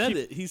no, said keep-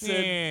 it. He said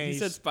Yeah, he he's-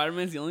 said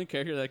Spider-Man's the only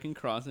character that can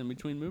cross in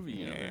between movie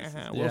universes.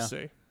 Yeah, we'll Yeah.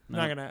 see. No.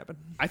 Not going to happen.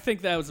 I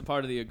think that was a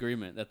part of the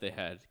agreement that they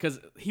had because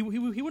he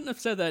wouldn't have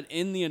said that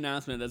in the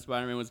announcement that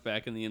Spider-Man was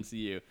back in the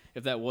MCU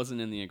if that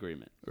wasn't in the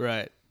agreement.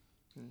 Right.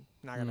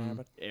 Not going to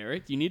happen.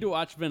 Eric, you need to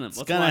watch Venom.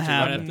 Let's gonna watch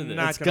happen. it right after this.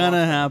 Not It's gonna gonna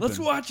watch happen. Let's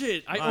watch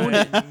it. I own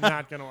it. I'm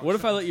not going to watch What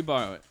if I it. let you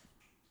borrow it?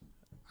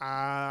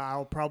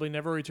 I'll probably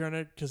never return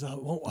it because I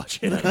won't watch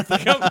it.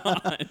 Come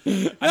on.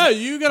 No,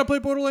 you got to play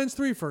Borderlands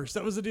 3 first.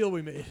 That was the deal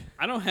we made.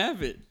 I don't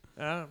have it.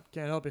 Can't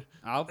help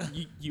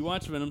you. You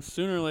watch Venom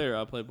sooner or later.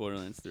 I'll play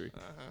Borderlands 3.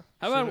 Uh-huh.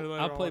 How Sooner or about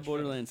later I'll play watch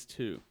Borderlands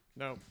 2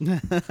 No.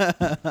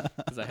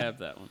 because I have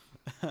that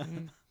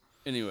one.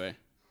 Anyway,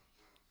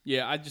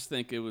 yeah, I just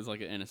think it was like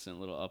an innocent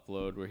little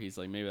upload where he's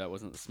like, maybe that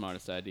wasn't the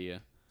smartest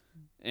idea,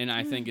 and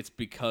I think it's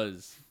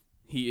because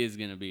he is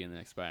gonna be in the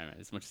next Spider-Man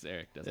as much as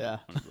Eric doesn't. Yeah.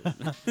 wanna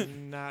believe it.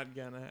 Not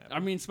going to happen. I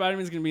mean,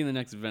 Spider-Man's gonna be in the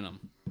next Venom.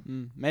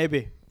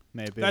 Maybe.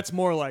 That's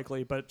more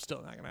likely, but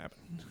still not going to happen.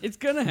 It's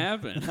gonna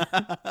happen.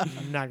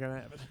 Not going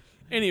to happen.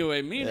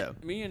 Anyway, Yeah.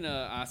 me and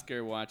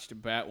Oscar watched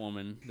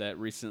Batwoman that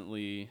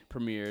recently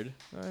premiered.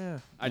 Oh, yeah.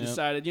 I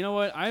decided, you know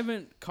what? I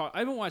haven't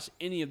watched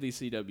any of these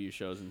CW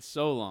shows in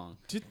so long.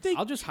 Did they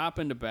I'll just hop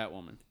into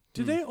Batwoman.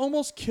 Did they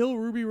almost kill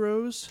Ruby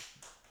Rose?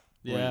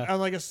 Yeah. On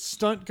like a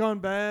stunt gone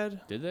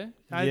bad? Did they?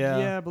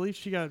 Yeah. I believe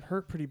she got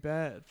hurt pretty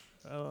bad.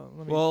 Well,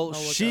 I'll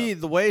look up.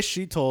 the way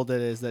she told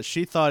it is that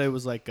she thought it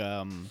was like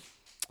a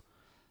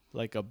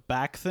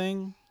back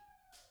thing,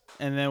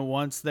 and then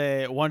once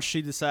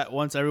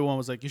everyone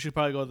was like, you should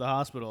probably go to the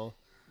hospital,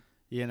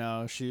 You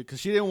know, because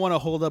she didn't want to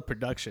hold up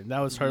production. That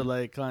was her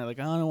like kind of like,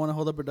 I don't want to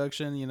hold up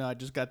production. You know, I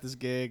just got this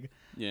gig.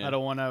 Yeah. I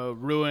don't want to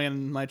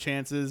ruin my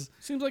chances.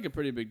 Seems like a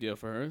pretty big deal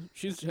for her.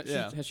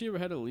 Has she ever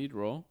had a lead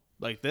role?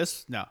 Like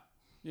this, no.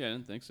 Yeah, I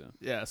didn't think so.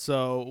 Yeah.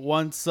 So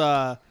once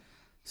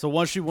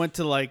she went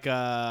to like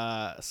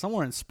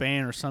somewhere in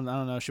Spain or something, I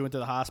don't know. She went to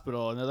the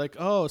hospital and they're like,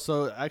 oh,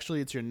 so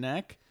actually it's your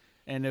neck,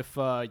 and if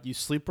you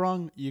sleep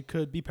wrong, you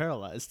could be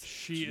paralyzed. It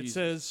Jesus.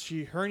 says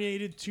she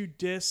herniated 2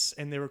 discs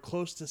and they were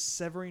close to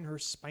severing her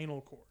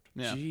spinal cord.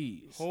 Yeah.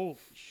 Jeez. Holy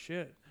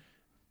shit.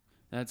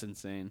 That's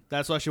insane.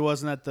 That's why she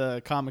wasn't at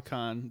the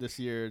Comic-Con this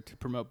year to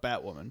promote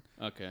Batwoman,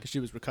 Okay. because she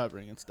was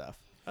recovering and stuff.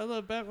 I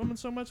love Batwoman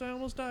so much I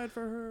almost died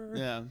for her.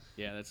 Yeah.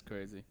 Yeah, that's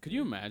crazy. Could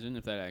you imagine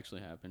if that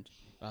actually happened?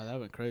 Oh, that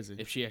went crazy.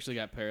 If she actually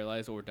got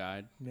paralyzed or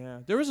died Yeah.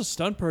 There was a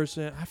stunt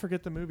person, I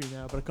forget the movie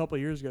now, but a couple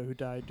of years ago who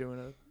died doing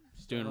a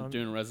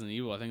doing Resident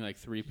Evil? I think like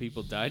 3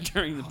 people died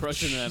during the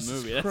production of that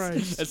Jesus movie.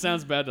 Christ. That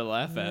sounds bad to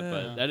laugh at, Yeah.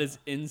 but that is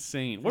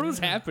insane. What was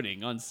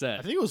happening on I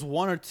set? think it was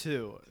 1 or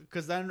 2,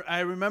 because then I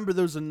remember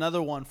there was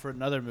another one for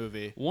another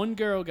movie. One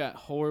girl got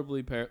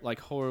horribly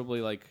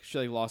she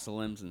like lost the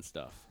limbs and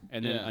stuff,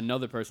 and then Yeah.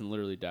 another person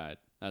literally died.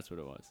 That's what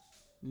it was.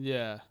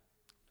 Yeah.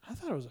 I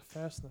thought it was a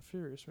Fast and the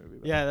Furious movie.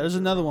 but Yeah, I there's could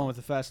be another wrong. one with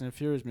the Fast and the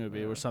Furious movie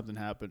Yeah. where something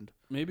happened.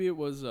 Maybe it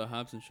was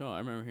Hobbs and Shaw. I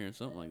remember hearing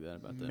something like that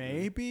about that. movie.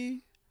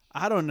 Maybe?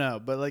 I don't know,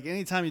 but like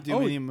anytime you do Oh,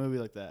 any movie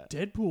like that.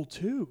 Deadpool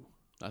 2.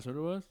 That's what it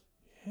was.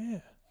 Yeah.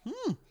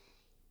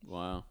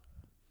 Wow.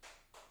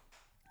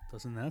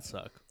 Doesn't that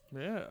suck?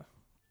 Yeah.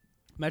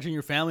 Imagine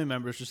your family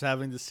members just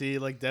having to see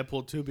like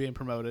Deadpool 2 being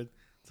promoted.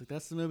 It's like,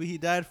 that's the movie he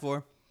died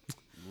for.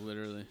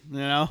 Literally. You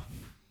know?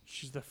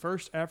 She's the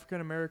first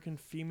African American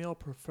female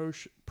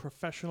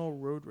professional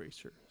road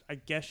racer. I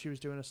guess she was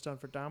doing a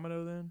stunt for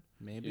Domino then.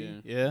 Maybe.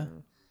 Yeah. Yeah.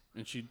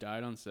 And she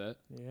died on set.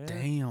 Yeah.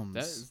 Damn.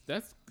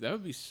 That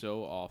would be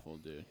so awful,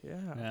 dude. Yeah.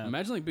 Yeah.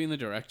 Imagine like being the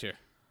director.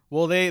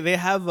 Well, they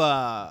have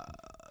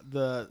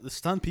the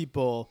stunt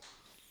people.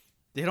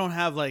 They don't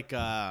have like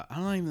I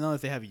don't even know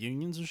if they have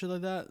unions or shit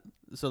like that.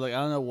 So like I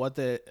don't know what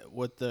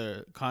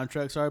the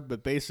contracts are,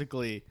 but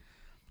basically,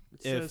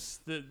 It says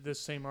the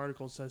same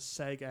article says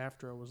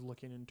SAG-AFTRA was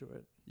looking into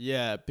it.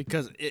 yeah,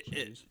 because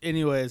Jeez.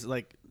 anyways,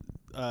 like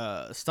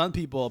stunt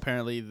people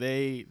apparently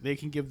they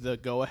can give the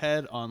go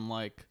ahead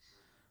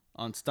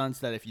on stunts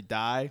that if you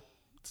die,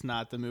 it's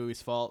not the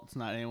movie's fault, it's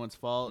not anyone's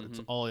fault, it's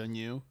all on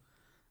you.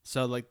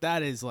 So like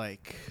that is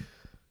like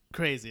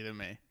crazy to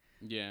me,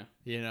 Yeah.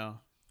 you know.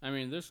 I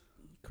mean, there's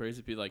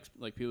crazy people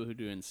like people who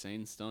do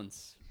insane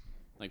stunts,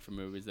 like for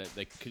movies that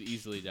they could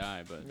easily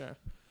die, but Yeah.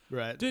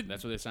 Right.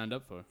 that's what they signed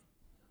up for.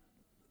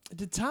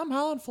 Did Tom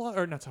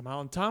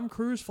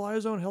Cruise fly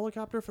his own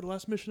helicopter for the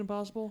last Mission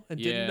Impossible and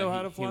Yeah, didn't know how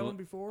he- to fly he- one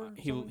before? or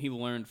He something?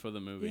 learned for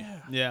the movie. Yeah.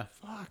 Yeah.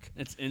 Fuck.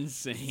 It's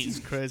insane It's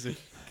crazy.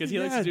 because he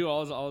likes Yeah. to do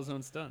all his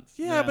own stunts.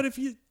 Yeah, Yeah. but if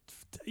you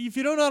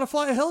don't know how to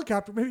fly a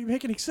helicopter, maybe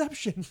make an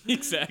exception.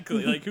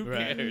 Exactly. Like who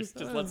Right. cares?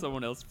 Just let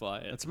someone else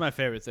fly it. That's my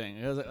favorite thing.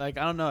 It was like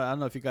I don't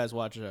know if you guys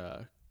watch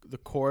the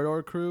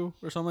Corridor Crew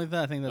or something like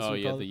that. I think that's Oh what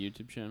it's yeah, called. the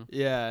YouTube channel.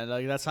 Yeah,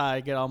 like that's how I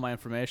get all my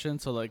information.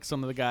 So like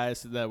some of the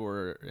guys that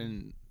were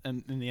in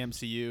the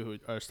MCU who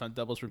are stunt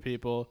doubles for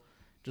people,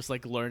 just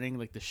like learning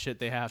like the shit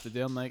they have to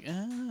do. I'm like,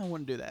 I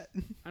wouldn't do that.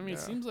 I mean, it Yeah.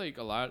 seems like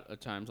a lot of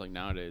times, like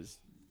nowadays,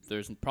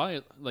 there's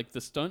probably like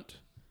the stunt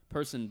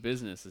person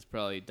business has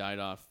probably died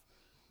off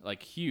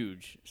like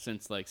huge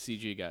since like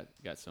CG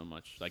got so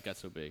much, like got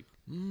so big.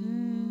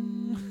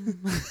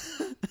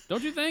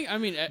 Don't you think? I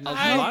mean, a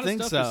I lot of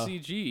think stuff so.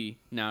 is CG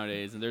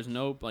nowadays, and there's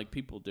no like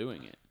people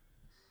doing it.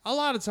 A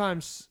lot of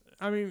times,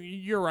 I mean,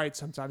 you're right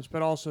sometimes,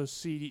 but also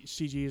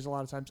CG is a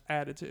lot of times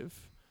additive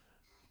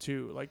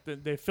to like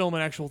they film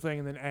an actual thing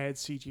and then add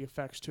CG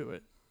effects to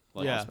it.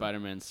 Like Yeah. the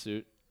Spider-Man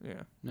suit. Yeah.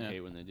 I Yeah. hate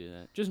when they do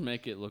that. Just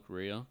make it look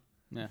real.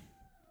 Yeah.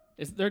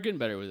 They're getting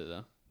better with it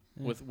though.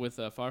 Yeah. With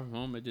Far From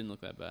Home, it didn't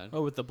look that bad.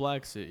 Oh, with the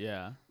black suit,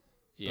 yeah.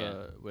 Yeah.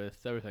 But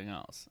with everything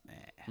else,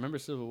 Remember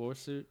Civil War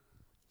suit?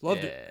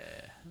 Loved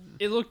it.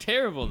 It looked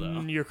terrible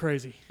though. You're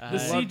crazy. The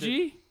Loved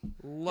CG?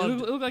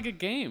 Loved it looked like a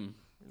game.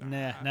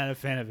 Nah, not a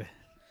fan of it.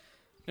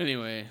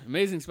 Anyway,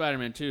 Amazing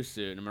Spider-Man 2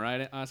 suit. Am I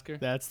right, Oscar?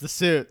 That's the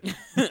suit.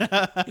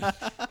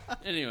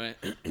 Anyway,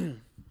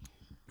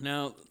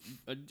 now,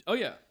 oh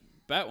yeah,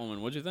 Batwoman.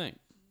 What'd you think?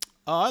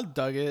 Oh, I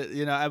dug it.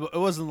 You know, it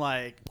wasn't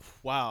like,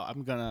 wow,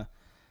 I'm gonna,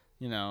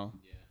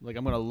 like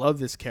I'm gonna love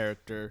this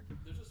character.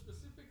 There's a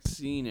specific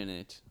scene in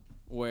it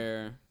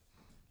where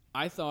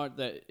I thought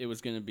that it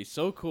was gonna be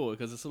so cool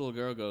because this little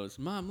girl goes,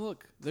 "Mom,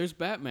 look, there's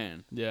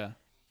Batman," Yeah.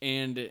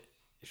 and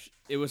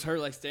it was her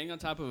like staying on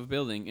top of a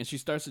building, and she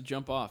starts to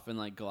jump off and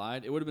like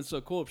glide. It would have been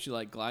so cool if she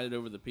like glided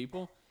over the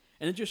people,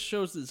 and it just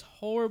shows this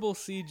horrible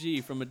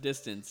CG from a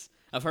distance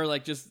of her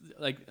like just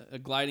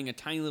like gliding a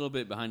tiny little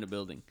bit behind a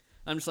building.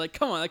 I'm just like,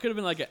 come on, that could have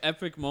been like an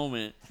epic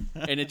moment,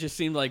 and it just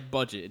seemed like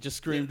budget. It just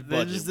screamed They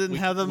budget. just didn't We-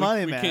 have the we-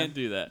 money, we man. can't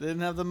do that. They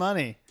didn't have the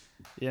money.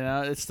 You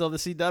know, it's still the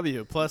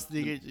CW. Plus,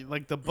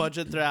 the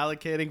budget they're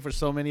allocating for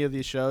so many of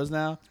these shows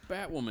now.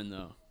 Batwoman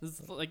though, this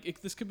is like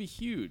this could be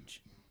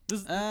huge.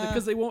 This Uh.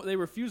 because they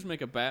refuse to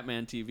make a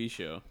Batman TV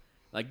show,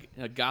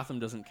 Like Gotham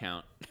doesn't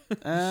count.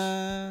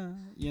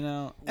 You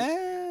know.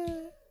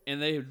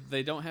 And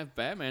they don't have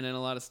Batman in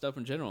a lot of stuff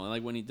in general. And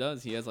like when he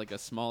does, he has like a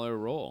smaller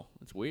role.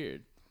 It's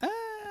weird.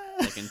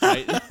 Like in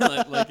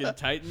like in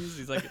Titans,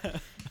 he's like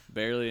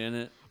barely in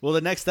it. Well,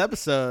 the next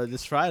episode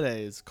this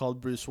Friday is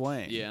called Bruce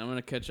Wayne. Yeah, I'm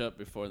gonna catch up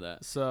before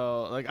that.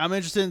 So like I'm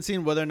interested in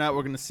seeing whether or not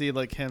we're gonna see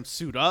like him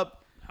suit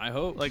up. I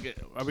hope. Like,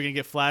 are we gonna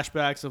get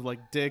flashbacks of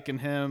like Dick and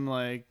him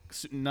like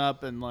suiting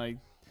up and like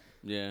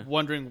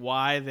wondering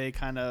why they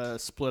kind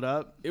of split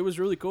up? It was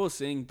really cool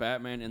seeing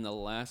Batman in the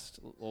last.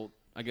 Well,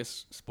 I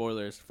guess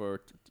spoilers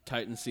for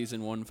Titans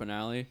season 1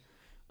 finale.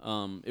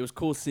 It was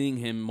cool seeing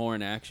him more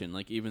in action.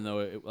 Like even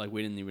though like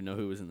we didn't even know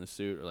who was in the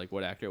suit or like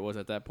what actor it was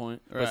at that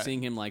point, right. But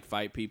seeing him like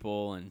fight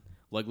people and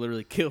like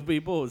literally kill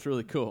people was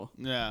really cool.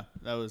 Yeah,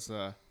 that was.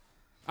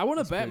 I want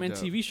a Batman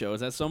TV show.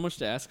 Is that so much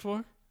to ask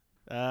for?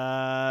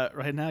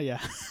 Right now, yeah.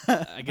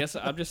 I guess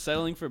I'm just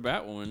settling for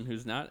Batwoman,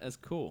 who's not as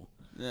cool.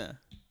 Yeah.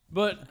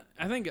 But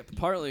I think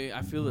partly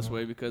I feel this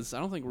way because I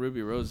don't think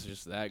Ruby Rose is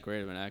just that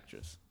great of an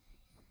actress.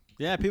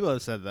 Yeah, people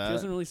have said that. She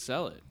doesn't really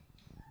sell it.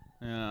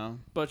 You know.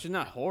 But she's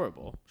not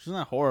horrible. She's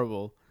not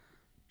horrible.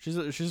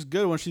 She's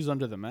good when she's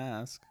under the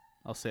mask.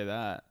 I'll say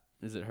that.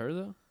 Is it her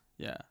though?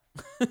 Yeah.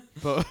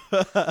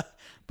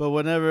 but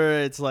whenever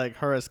it's like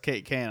her as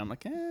Kate Kane, I'm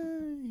like, you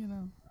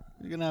know,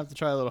 you're gonna have to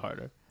try a little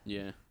harder.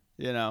 Yeah.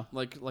 You know.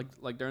 Like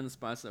during the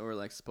spots that were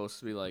like supposed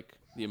to be like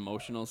the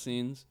emotional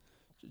scenes,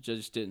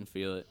 just didn't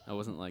feel it. I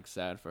wasn't like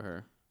sad for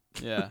her.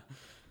 Yeah.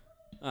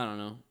 I don't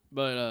know.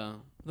 But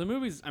the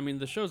movies, I mean,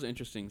 the show's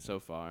interesting so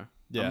far.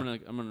 Yeah. I'm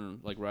gonna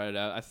like write it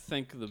out. I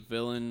think the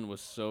villain was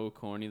so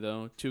corny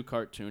though, too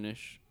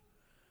cartoonish.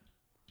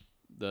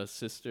 The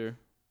sister.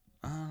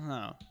 I don't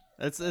know.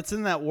 It's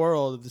in that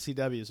world of the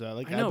CW, so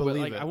like I know, believe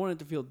but like it. I wanted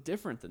to feel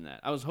different than that.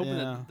 I was hoping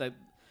Yeah. that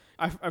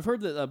I've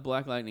heard that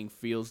Black Lightning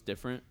feels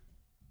different.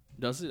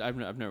 Does it? I've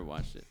never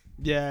watched it.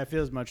 Yeah, it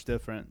feels much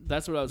different.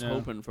 That's what I was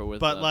hoping for with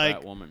but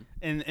like Batwoman.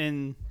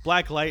 in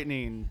Black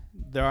Lightning,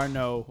 there are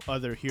no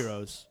other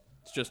heroes.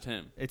 It's just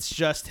him. It's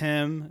just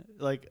him.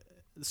 Like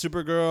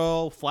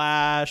Supergirl,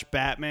 Flash,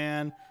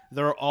 Batman.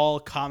 They're all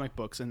comic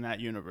books in that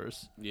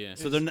universe. Yeah.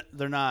 So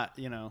they're not,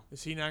 you know.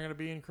 Is he not going to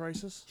be in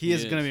Crisis? He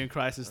is going to be in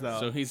Crisis though.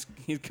 So he's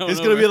going. He's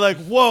going to be like,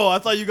 "Whoa! I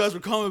thought you guys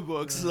were comic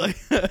books." Like,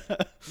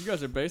 you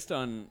guys are based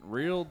on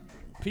real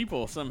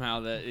people somehow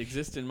that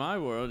exist in my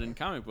world in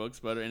comic books,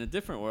 but in a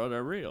different world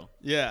are real.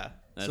 yeah.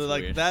 That's so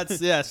like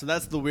weird. So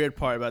that's the weird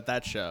part about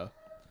that show.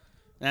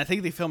 And I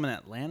think they film in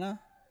Atlanta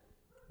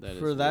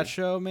for that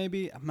show.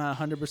 Maybe I'm not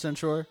 100%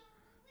 sure,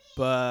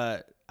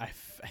 but I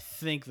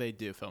think they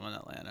do film in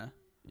Atlanta.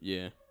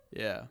 Yeah.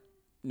 Yeah.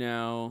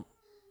 Now,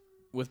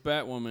 with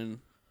Batwoman,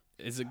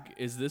 is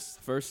this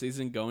first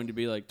season going to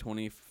be like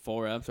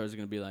 24 episodes, or is it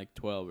going to be like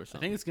 12 or something?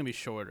 I think it's gonna be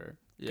shorter.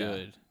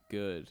 Yeah.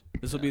 Good.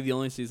 This will be the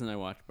only season I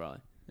watch probably.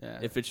 Yeah.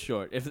 If it's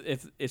short. If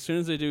as soon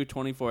as they do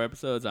 24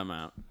 episodes, I'm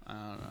out. I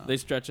don't know. They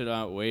stretch it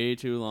out way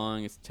too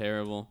long. It's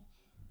terrible.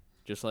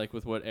 Just like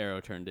with what Arrow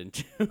turned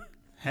into.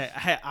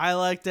 Hey, I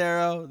liked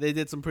Arrow. They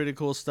did some pretty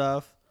cool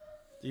stuff.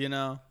 You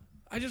know.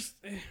 It's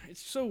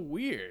so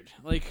weird.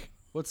 Like,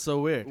 What's so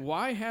weird?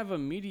 why have a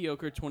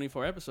mediocre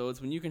 24 episodes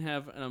when you can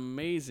have an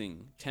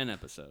amazing 10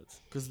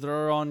 episodes? Because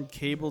they're on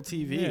cable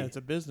TV. Yeah, it's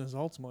a business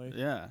ultimately.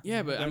 Yeah.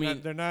 Yeah,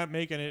 but They're not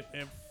making it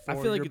for I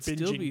feel like your it'd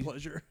still binging be-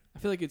 pleasure. I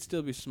feel like it'd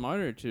still be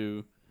smarter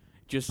to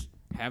just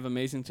have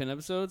amazing 10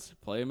 episodes,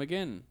 play them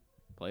again.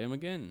 You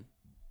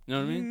know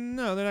what I mean?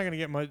 No, they're not going to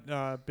get much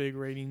big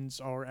ratings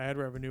or ad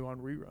revenue on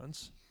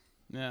reruns.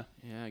 Yeah.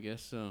 Yeah, I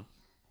guess so.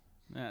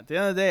 Yeah. At the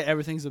end of the day,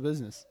 everything's a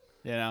business.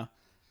 You know.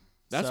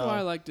 That's So- why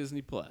I like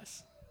Disney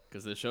Plus,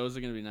 because the shows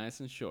are going to be nice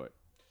and short.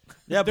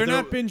 Yeah, They're but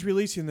not binge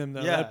releasing them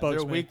though. Yeah, That bugs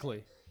they're me.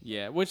 weekly.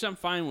 Yeah, which I'm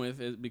fine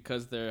with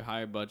because they're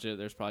higher budget.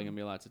 There's probably going to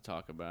be a lot to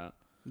talk about.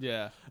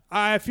 Yeah.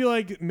 I feel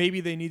like maybe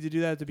they need to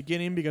do that at the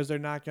beginning because they're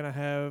not going to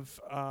have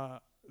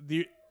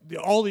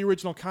all the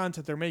original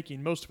content they're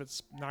making. Most of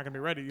it's not going to be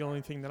ready. The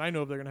only thing that I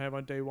know of they're going to have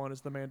on day one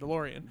is The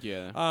Mandalorian.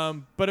 Yeah.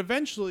 But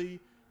eventually,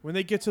 when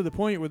they get to the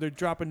point where they're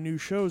dropping new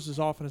shows as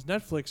often as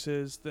Netflix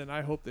is, then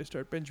I hope they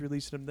start binge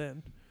releasing them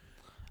then.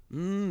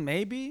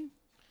 Maybe.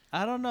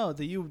 I don't know.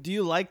 Do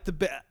you like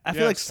the? I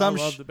feel like Yes, some.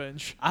 I love the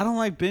binge. I don't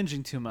like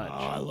binging too Oh, much.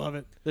 I love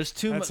it. There's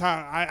too much. That's how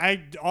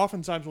I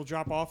oftentimes will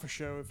drop off a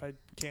show if I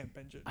can't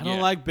binge it. I don't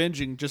Yeah. like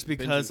binging just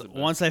because the best.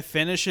 once I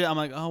finish it, I'm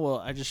like, oh well,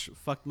 I just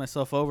fucked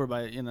myself over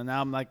by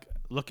now I'm like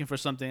looking for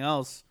something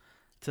else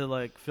to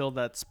like fill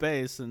that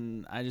space,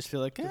 and I just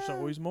feel like There's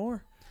always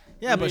more.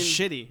 yeah, I but mean-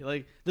 shitty.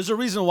 Like there's a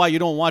reason why you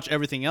don't watch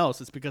everything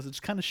else. It's because it's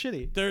kind of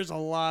shitty. There's a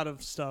lot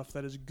of stuff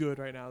that is good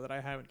right now that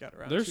I haven't got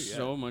around to There's yet.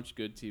 so much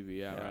good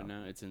TV out Yeah. right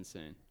now. It's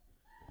insane.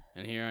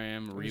 And here I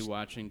am There's-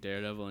 rewatching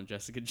Daredevil and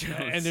Jessica Jones.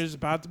 And there's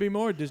about to be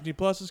more. Disney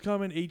Plus is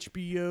coming.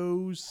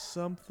 HBO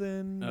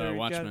something. They got-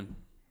 Watchmen.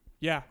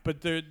 Yeah,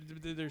 but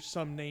there's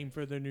some name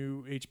for their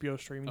new HBO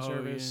streaming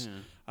service.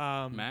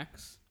 Yeah. Um,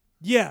 Max?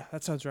 yeah,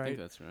 that sounds I right. think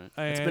that's right.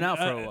 It's been And, out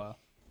for a while.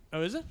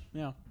 Oh, is it?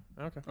 Yeah,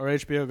 Okay. or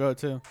HBO Go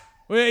too.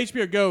 Well,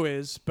 HBO Go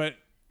is, but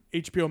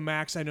HBO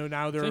Max, I know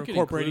now I they're think it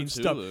incorporating includes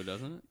stuff. Hulu,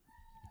 doesn't it?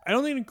 I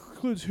don't think it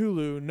includes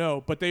Hulu,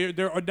 no, but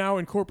they're now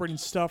incorporating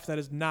stuff that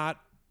is not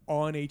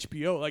on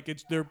HBO. Like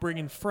they're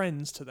bringing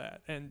Friends to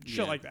that and shit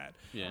Yeah. like that.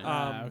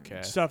 Yeah.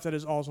 Okay. Stuff that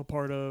is also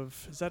part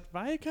of, is that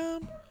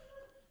Viacom?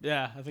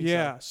 Yeah, I think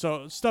Yeah,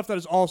 so stuff that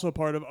is also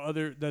part of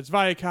that's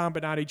Viacom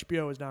but not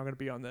HBO is now going to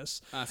be on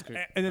this.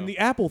 Oscar. And then the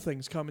Apple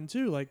thing's coming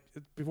too, like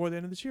before the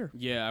end of this year.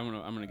 Yeah, I'm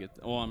gonna get.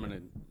 Well, I'm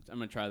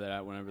gonna try that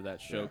out whenever that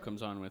show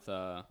comes on with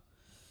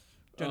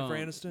Jennifer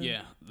Aniston?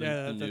 Yeah, the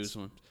Yeah, news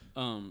one.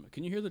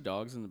 Can you hear the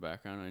dogs in the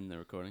background in the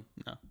recording?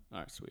 No. All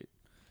right, sweet.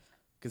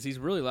 Because he's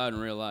really loud in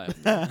real life.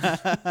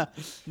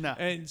 No.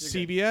 And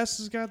CBS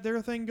has got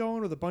their thing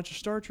going with a bunch of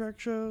Star Trek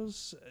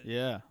shows.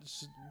 Yeah.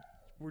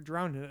 We're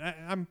drowning in it.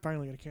 I'm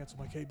finally going to cancel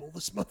my cable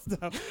this month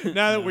now.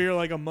 Now that we're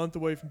like a month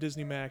away from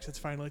Disney Max, it's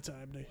finally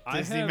time to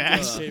Disney have,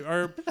 Max.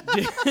 or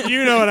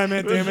you know what I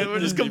meant, damn it. We're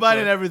just Disney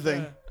combining Plus.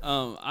 everything.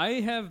 Yeah. I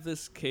have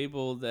this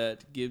cable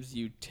that gives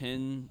you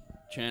 10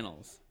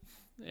 channels,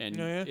 and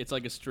Oh, yeah? it's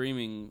like a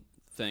streaming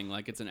thing,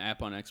 like it's an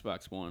app on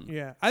Xbox One.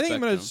 Yeah, I think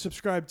I'm going to Spectrum.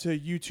 subscribe to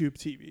YouTube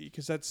TV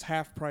because that's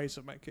half price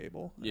of my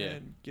cable. Yeah.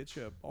 And get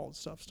you all the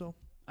stuff still.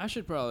 I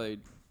should probably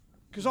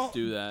Because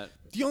do that.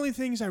 the only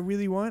things I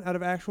really want out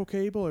of actual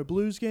cable are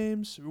Blues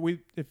games.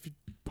 If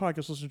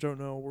podcast listeners don't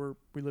know,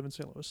 we live in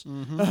St.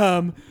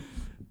 Louis.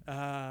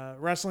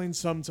 Wrestling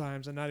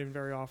sometimes, and not even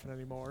very often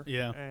anymore.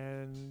 Yeah.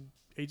 And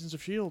Agents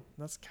of S.H.I.E.L.D.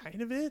 That's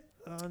kind of it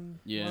on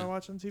Yeah. when I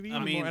watch on TV. I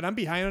mean- and I'm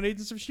behind on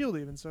Agents of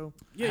S.H.I.E.L.D. even, so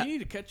Yeah, you need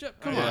to catch up.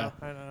 come Yeah.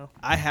 on. I know.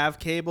 I have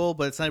cable,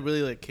 but it's not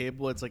really like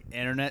cable. It's like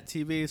internet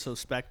TV, so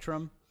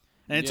Spectrum.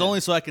 And it's Yeah. only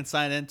so I can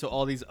sign into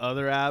all these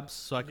other apps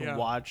so I can Yeah.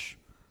 watch.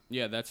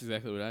 Yeah, that's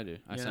exactly what I do.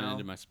 I You sign know?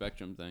 into my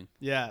Spectrum thing.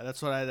 Yeah,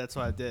 that's what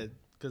I did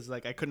because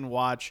like I couldn't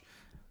watch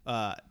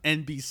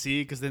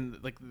NBC because then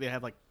like they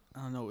have like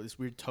I don't know this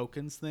weird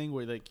tokens thing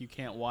where like you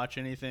can't watch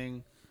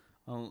anything.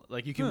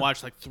 Like you can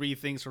watch like 3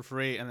 things for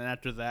free, and then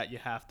after that you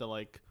have to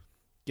like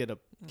get a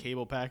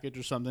cable package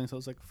or something. So I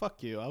was like,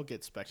 "Fuck you! I'll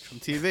get Spectrum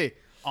TV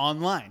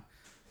online."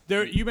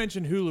 There, you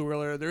mentioned Hulu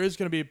earlier. There is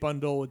going to be a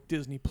bundle with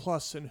Disney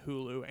Plus and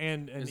Hulu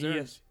and Is there,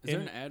 ES. is there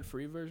an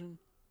ad-free version?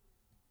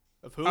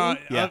 Of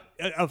Hulu?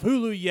 Of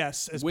Hulu,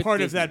 yes. As With part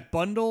of Disney. that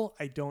bundle,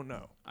 I don't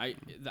know. I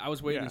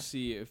was waiting Yeah. to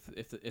see if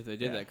they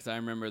did that because I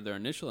remember their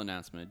initial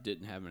announcement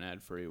didn't have an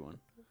ad-free one.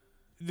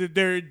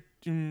 They're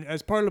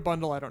as part of the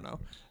bundle, I don't know.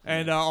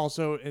 And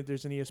also,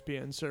 there's an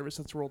ESPN service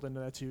that's rolled into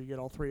that too. You get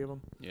all 3 of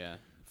them. Yeah,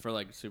 for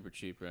like super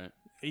cheap, right?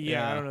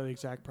 Yeah, I Yeah. don't know the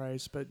exact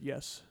price, but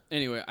yes.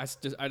 Anyway, I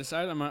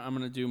decided I'm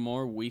gonna do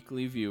more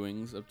weekly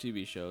viewings of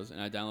TV shows,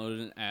 and I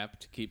downloaded an app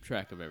to keep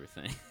track of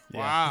everything.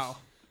 Wow.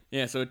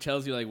 Yeah, so it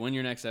tells you like when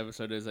your next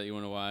episode is that you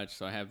want to watch.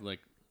 So I have like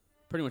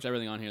pretty much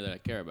everything on here that I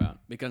care about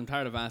because I'm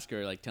tired of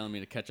Oscar like telling me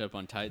to catch up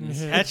on Titans.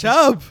 Catch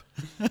up.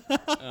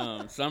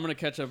 So I'm gonna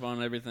catch up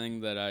on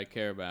everything that I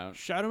care about.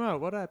 Shout them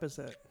out. What app is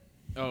that?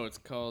 Oh, it's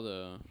called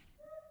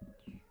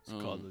It's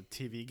called the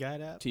TV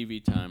Guide app.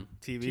 TV Time.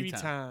 TV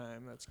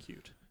Time. That's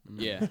cute.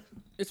 Yeah,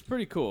 it's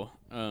pretty cool.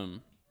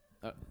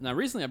 Now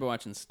recently I've been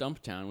watching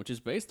Stumptown, which is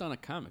based on a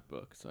comic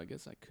book, so I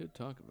guess I could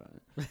talk about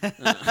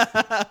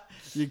it.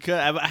 You could.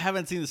 I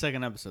haven't seen the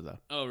second episode though.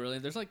 Oh, really?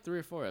 There's like 3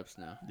 or 4 eps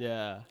now.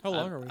 Yeah. How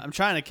long are we? I'm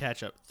trying to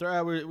catch up.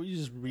 We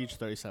just reached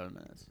 37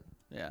 minutes.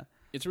 Yeah.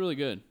 It's really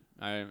good.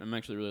 I'm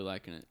actually really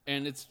liking it,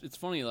 and it's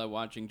funny like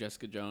watching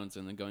Jessica Jones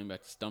and then going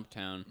back to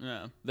Stumptown.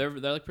 Yeah. They're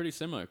like pretty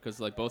similar because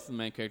like both of the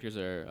main characters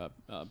are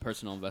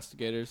personal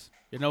investigators.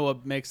 You know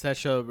what makes that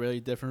show really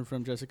different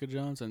from Jessica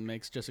Jones and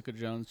makes Jessica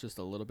Jones just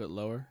a little bit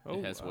lower?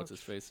 It has what's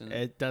his face in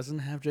it. It doesn't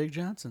have Jake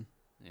Johnson.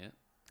 Yeah,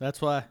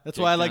 That's why. That's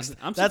Jake why I like. Johnson.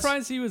 I'm that's-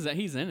 surprised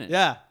he's in it.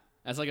 Yeah.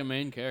 as like a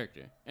main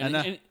character, I know.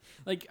 and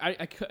like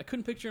I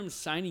couldn't picture him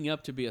signing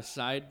up to be a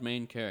side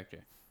main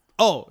character.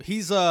 Oh,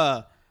 he's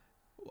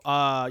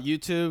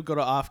YouTube. Go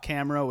to Off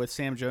Camera with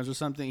Sam Jones or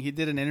something. He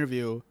did an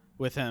interview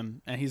with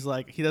him, and he's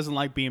like, he doesn't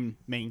like being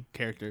main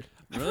character.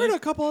 I've Really? heard a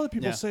couple other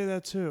people Yeah. say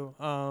that too.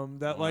 That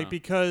Wow. like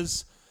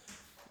because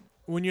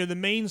when you're the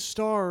main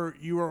star,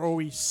 you are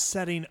always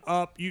setting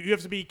up. You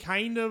have to be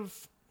kind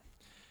of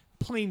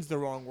plain's the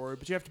wrong word,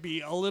 but you have to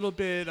be a little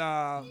bit.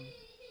 The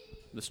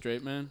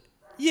straight man.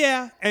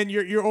 Yeah, and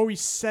you're always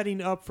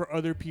setting up for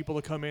other people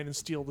to come in and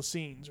steal the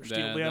scenes or steal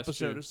Yeah, the that's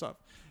episode true. or stuff,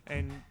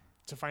 and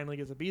to finally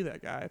get to be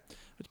that guy.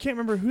 I can't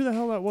remember who the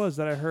hell that was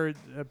that I heard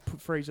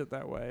phrase it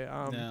that way.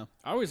 Yeah.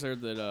 I always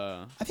heard that.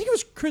 I think it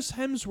was Chris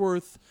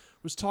Hemsworth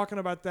was talking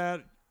about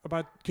that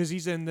because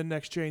he's in the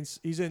next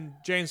he's in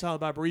Jay and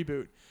Silent Bob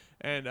reboot,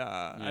 and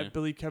I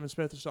believe Kevin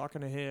Smith was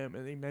talking to him,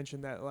 and he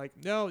mentioned that like,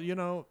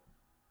 no,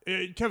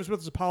 Kevin Smith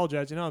is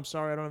apologizing. I'm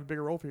sorry, I don't have a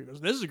bigger role for you. He goes,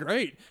 this is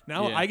great.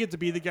 Now Yeah. I get to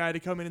be the guy to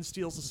come in and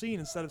steals the scene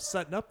instead of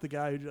setting up the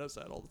guy who does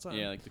that all the time.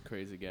 Yeah, like the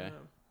crazy guy.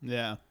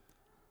 Yeah.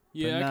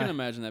 Yeah, But I can not-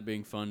 imagine that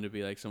being fun to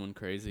be like someone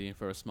crazy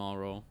for a small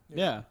role.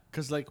 Yeah,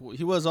 because like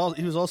he was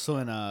also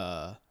in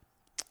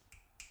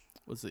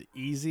was it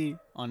Easy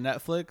on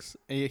Netflix?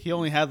 He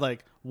only had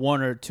like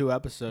 1 or 2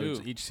 episodes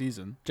Who? each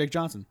season. Jake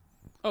Johnson.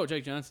 Oh,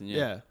 Jake Johnson. Yeah.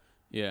 Yeah.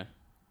 Yeah.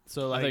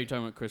 So I thought you like were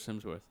talking about Chris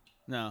Hemsworth.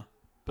 no,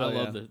 I But,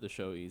 love yeah. the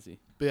show Easy.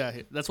 But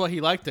yeah, that's why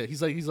he liked it.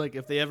 He's like,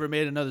 if they ever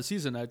made another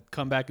season, I'd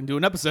come back and do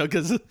an episode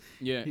because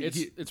Yeah,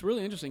 He- it's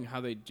really interesting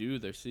how they do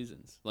their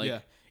seasons. Like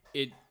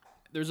Yeah.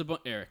 there's a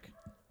bunch. Eric,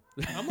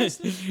 I'm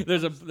listening.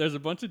 there's a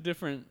bunch of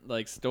different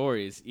like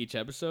stories each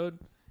episode,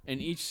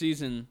 and each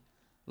season,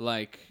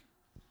 like,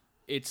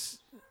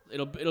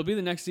 it'll be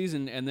the next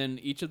season, and then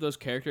each of those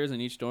characters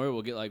and each story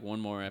will get like one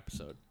more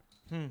episode.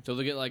 So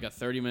they'll get like a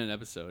 30-minute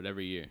episode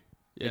every year.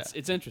 Yeah.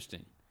 It's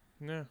interesting,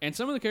 Yeah. and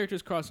some of the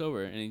characters cross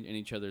over in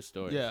each other's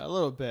stories. yeah, a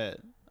little bit.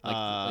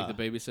 like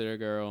the babysitter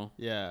girl.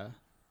 Yeah,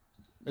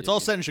 it's Yeah, all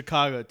yeah. set in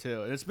Chicago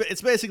too. And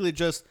it's basically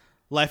just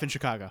life in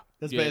Chicago.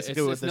 That's Yeah,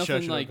 basically what it's the show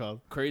nothing should like be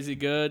called. crazy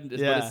good, but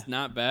Yeah. it's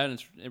not bad.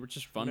 It's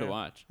just fun to Yeah.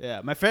 watch.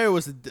 Yeah, my favorite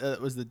was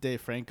the Dave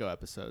Franco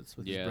episodes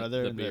with Yeah, his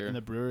brother the in beer. in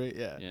the brewery.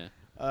 Yeah.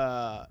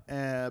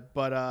 Yeah.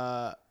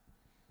 But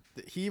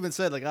he even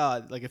said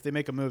like if they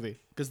make a movie,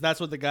 because that's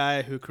what the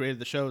guy who created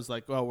the show is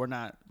like. Well,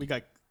 we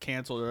got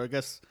canceled, or I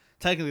guess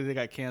technically they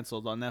got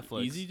canceled on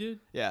Netflix. Easy did.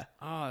 Yeah.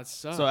 Oh, it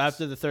sucks. So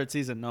after the third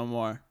season, no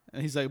more.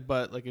 And he's like,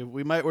 but like if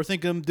we're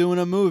thinking of doing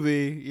a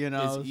movie, you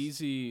know. is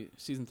Easy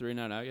season 3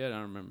 not out yet? I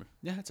don't remember.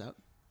 Yeah, it's out.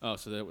 Oh,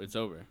 so it's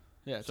over.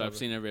 Yeah, it's So I've over.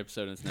 seen every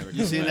episode and it's never. You've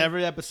come seen back.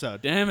 every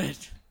episode. Damn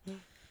it!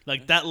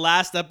 Like that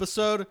last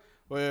episode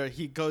where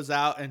he goes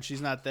out and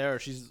she's not there,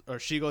 or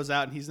she goes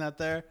out and he's not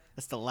there.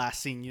 That's the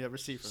last scene you ever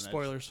see from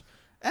Spoilers.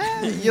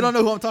 that. You don't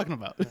know who I'm talking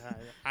about.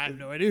 I have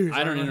no idea. Who's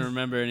I don't on even it.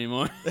 remember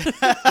anymore.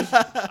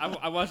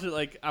 I watched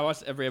it I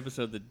watched every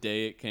episode the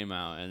day it came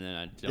out, and then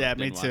I Yeah,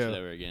 me didn't watch too. it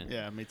ever again.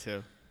 Yeah, me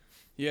too.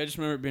 Yeah, I just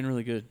remember it being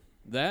really good.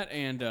 That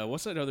and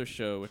what's that other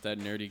show with that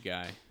nerdy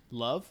guy?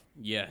 Love?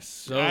 Yes,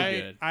 so I,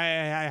 good. I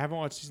haven't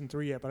watched season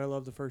 3 yet, but I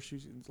love the first 2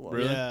 seasons. a lot.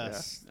 Really?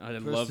 Yes. I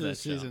First love two that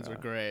show. seasons are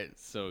great.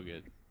 So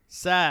good.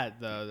 Sad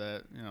though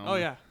that Oh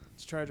yeah,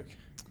 it's tragic.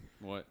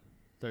 What?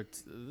 they're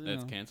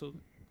That's canceled?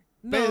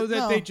 No, that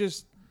no. they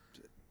just,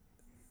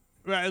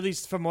 well, at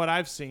least from what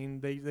I've seen,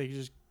 they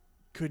just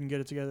couldn't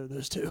get it together.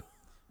 Those two.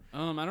 I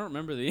don't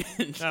remember the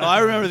end. Oh, I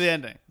remember the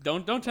ending.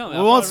 Don't tell me.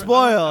 We won't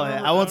spoil it.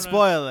 I won't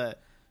spoil it.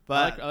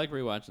 But I like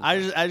rewatching.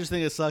 I stuff. just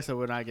think it sucks that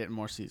we're not getting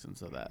more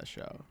seasons of that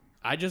show.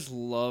 I just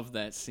love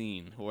that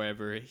scene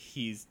wherever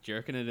he's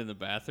jerking it in the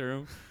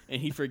bathroom and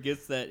he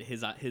forgets that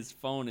his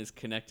phone is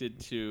connected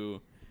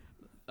to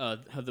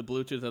the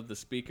Bluetooth of the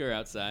speaker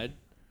outside.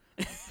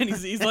 And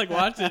he's like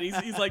watching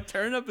it. He's like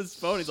turning up his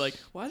phone. He's like,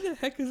 why the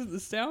heck isn't the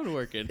sound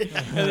working? And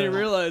then he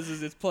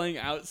realizes it's playing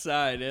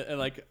outside, and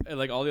like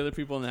all the other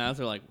people in the house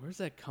are like, where's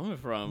that coming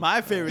from? My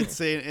favorite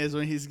scene is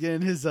when he's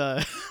getting his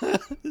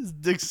his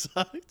dick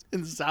sucked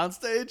in the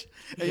soundstage,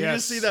 and you just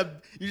Yes. see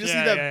that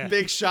Yeah.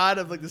 big shot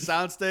of like the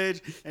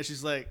soundstage, and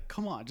she's like,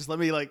 "Come on, just let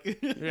me like."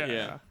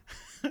 Yeah.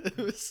 It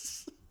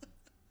was.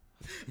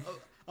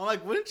 I'm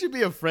like, wouldn't you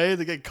be afraid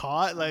to get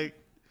caught? Like,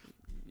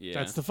 Yeah,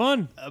 That's the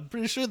fun. I'm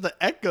pretty sure the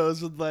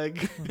echoes would like.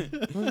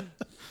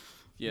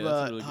 yeah. but,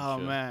 That's a really good oh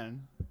show.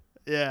 man,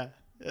 yeah,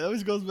 it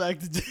always goes back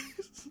to.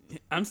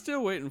 I'm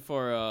still waiting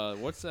for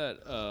what's that?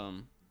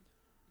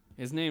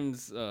 His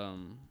name's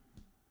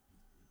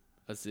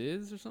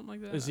Aziz or something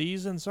like that.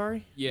 Aziz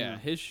Ansari. Yeah, Yeah.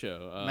 his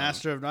show.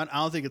 Master of None. I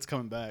don't think it's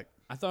coming back.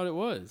 I thought it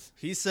was.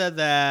 He said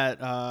that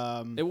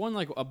It won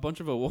like a bunch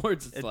of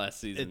awards this It- last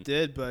season. it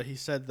did, but he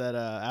said that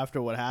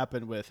after what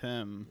happened with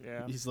him,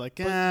 Yeah. he's like,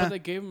 But they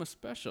gave him a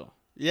special.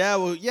 yeah,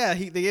 well, yeah,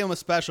 they gave him a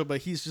special,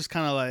 but he's just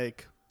kind of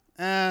like,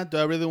 do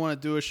I really want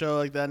to do a show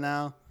like that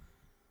now?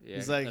 Yeah,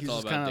 He's like- that's he's all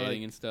just about kinda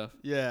dating like- and stuff.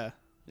 Yeah,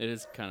 It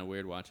is kind of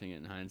weird watching it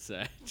in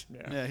hindsight.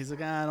 Yeah. yeah, he's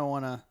like, I don't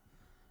want to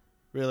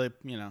really,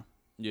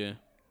 Yeah,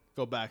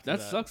 go back to that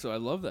that. sucks. Though I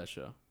love that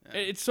show. Yeah.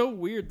 It's so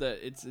weird that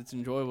it's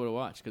enjoyable to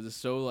watch because it's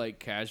so like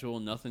casual.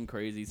 Nothing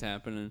crazy's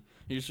happening.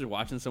 You're just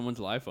watching someone's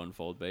life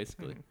unfold,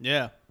 basically.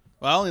 Yeah,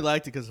 well, I only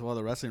liked it because of all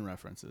the wrestling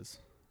references.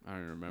 I don't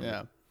even remember.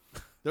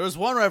 Yeah, there was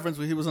one reference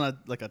where he was on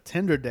a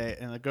Tinder date,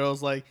 and the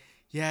girl's like,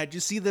 yeah, did you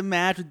see the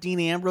match with Dean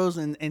Ambrose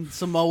and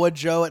Samoa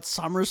Joe at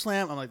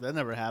SummerSlam? I'm like, that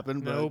never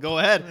happened, but Nope. go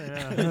ahead.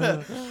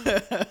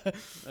 Yeah.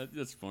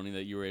 That's funny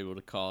that you were able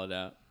to call it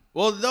out.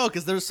 Well, no,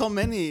 because there's so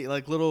many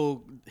like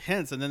little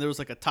hints, and then there was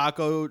like a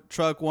taco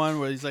truck one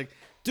where he's like,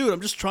 "Dude,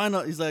 I'm just trying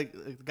to." He's like,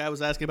 the guy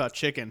was asking about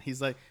chicken.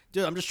 He's like,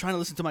 "Dude, I'm just trying to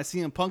listen to my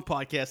CM Punk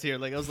podcast here."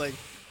 Like, I was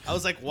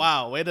like,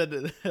 "Wow, wait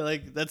a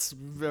like that's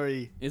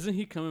very." Isn't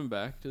he coming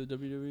back to the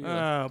WWE?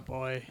 Oh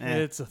boy, Eh.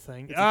 it's a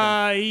thing. It's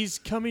a He's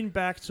coming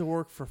back to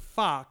work for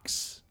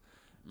Fox,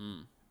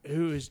 Mm.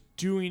 who is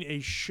doing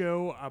a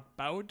show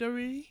about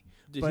WWE.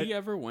 Did but- he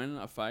ever win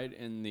a fight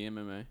in the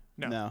MMA?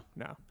 No.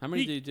 How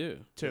many did he do?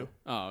 2.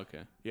 Oh,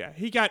 okay. Yeah,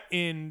 he got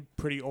in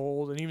pretty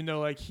old, and even though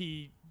like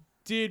he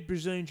did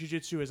Brazilian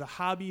Jiu-Jitsu as a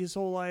hobby his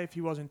whole life, he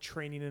wasn't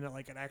training in it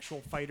like an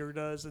actual fighter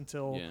does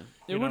until. Yeah, you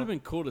it would know, have been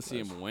cool to see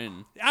him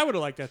win. I would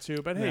have liked that too,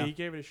 but hey, Yeah. he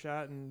gave it a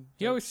shot, and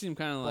He always seemed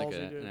kind of like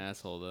Ballsy dude. an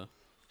asshole, though.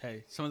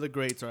 Hey, some of the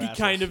greats are. he assholes.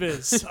 kind of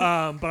is.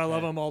 But I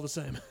love him all the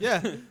same.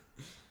 Yeah.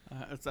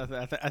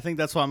 I think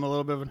that's why I'm a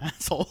little bit of an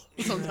asshole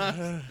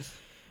sometimes.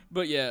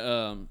 But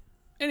yeah.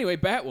 Anyway,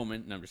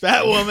 Batwoman. No, I'm just kidding.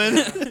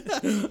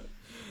 Batwoman.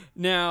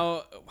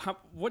 Now,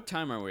 what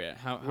time are we at?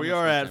 How We much are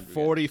more at time do we got?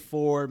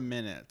 44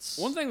 minutes.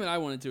 One thing that I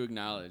wanted to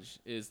acknowledge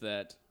is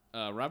that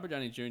Robert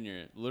Downey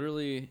Jr.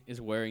 literally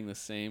is wearing the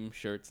same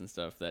shirts and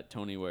stuff that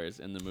Tony wears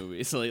in the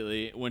movies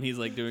lately when he's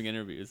like doing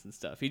interviews and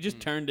stuff. He just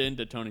turned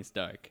into Tony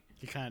Stark.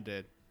 He kind of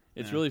did.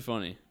 It's really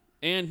funny.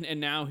 And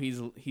now he's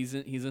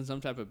in some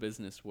type of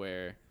business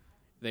where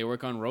they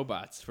work on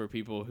robots for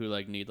people who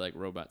like need like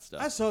robot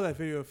stuff. I saw that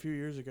video a few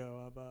years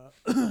ago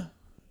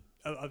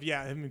of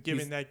him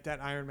giving that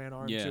Iron Man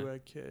arm Yeah. to a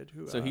kid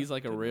who. So he's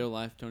like a real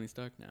life Tony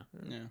Stark now.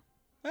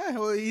 Yeah.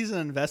 Well, he's an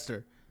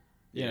investor.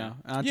 You Yeah. know,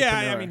 an Yeah, I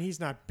entrepreneur. mean he's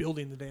not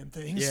building the damn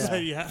thing. Yeah. So,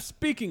 yeah.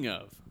 Speaking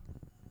of,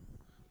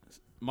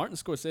 Martin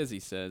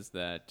Scorsese says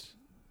that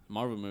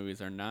Marvel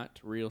movies are not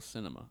real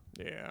cinema.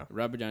 Yeah.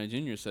 Robert Downey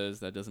Jr. says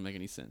that doesn't make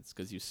any sense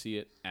because you see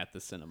it at the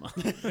cinema.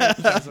 It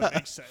doesn't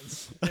make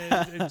sense.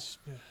 It's,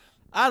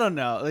 I don't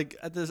know. Like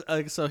at this,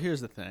 so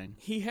here's the thing.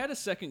 He had a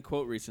second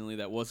quote recently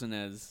that wasn't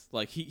as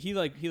like he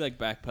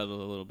backpedaled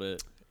a little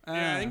bit.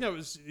 yeah, I think that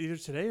was either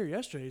today or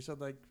yesterday. He said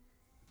like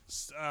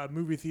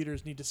movie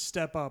theaters need to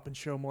step up and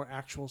show more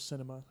actual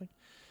cinema. Like,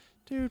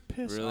 dude,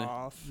 piss Really?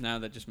 off. Now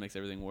that just makes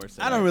everything worse.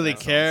 I don't really That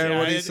sounds- care Yeah,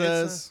 what he it's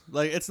says.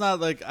 Like it's not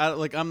like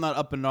I'm not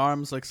up in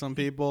arms like some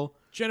people.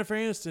 Jennifer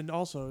Aniston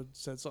also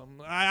said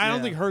something. I don't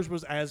Yeah. think hers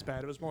was as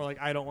bad. It was more like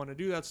I don't want to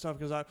do that stuff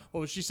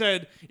because she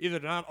said either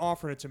to not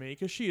offer it to me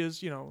because she is,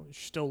 she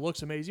still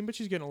looks amazing, but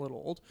she's getting a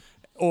little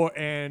old,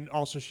 and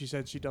also she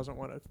said she doesn't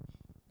want to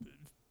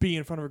be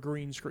in front of a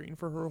green screen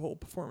for her whole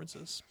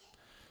performances.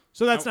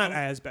 So that's not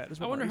as bad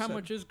as what I wonder Marty how said.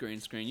 much is green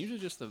screen. Usually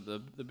just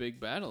the big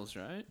battles,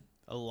 right?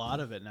 A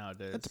lot of it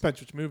nowadays. That depends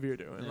which movie you're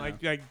doing. Yeah. Like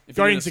If you're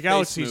Guardians in of a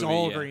the space Galaxy is movie,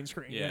 all yeah. green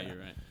screen. Yeah, you're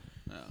right.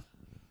 No.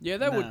 Yeah,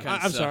 that would Nah. kind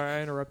of I'm suck. sorry,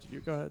 I interrupted you.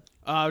 Go ahead.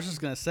 I was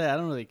just gonna say I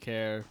don't really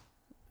care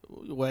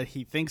what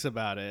he thinks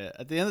about it.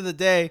 At the end of the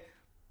day,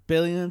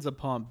 billions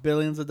upon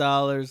billions of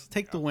dollars.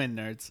 Take the win,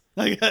 nerds.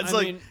 Like that's I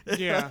like mean,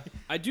 Yeah,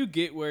 I do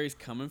get where he's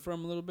coming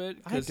from a little bit.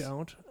 I 'Cause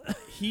don't.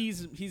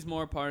 he's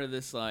more part of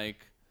this like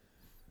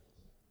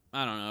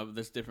I don't know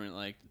this different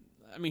like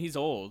I mean he's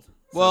old.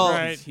 So well,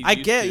 Right. he's I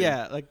used get to-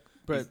 yeah, like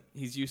but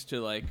he's used to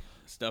like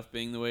stuff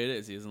being the way it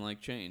is. He doesn't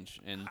like change,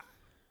 and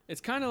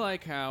it's kind of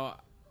like how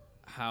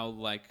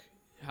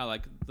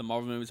the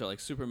Marvel movies are like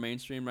super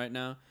mainstream right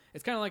now.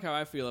 It's kind of like how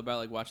I feel about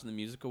like watching the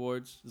music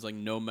awards. There's like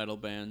no metal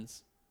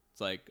bands.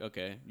 It's like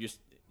okay, you're just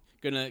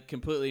gonna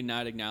completely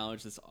not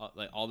acknowledge this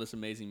like all this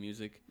amazing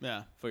music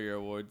yeah, for your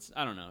awards.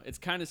 I don't know. It's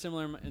kind of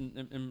similar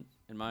in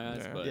my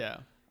eyes, Yeah. but yeah.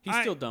 he's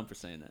I- still dumb for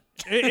saying that.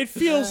 It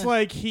feels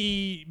like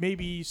he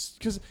maybe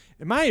because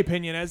in my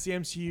opinion, as the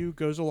MCU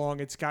goes along,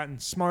 it's gotten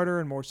smarter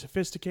and more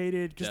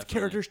sophisticated because the Definitely.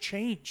 characters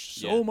change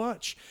so Yeah.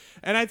 much,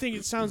 and I think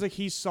it sounds like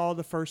he saw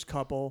the first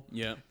couple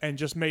Yeah, and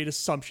just made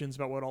assumptions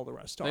about what all the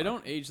rest are. they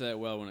don't age that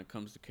well when it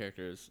comes to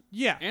characters.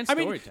 Yeah, and I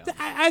mean, storytelling.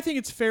 I think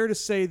it's fair to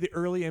say the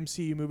early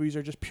MCU movies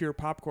are just pure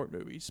popcorn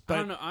movies. I But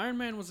don't know. Iron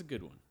Man was a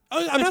good one.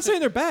 I'm not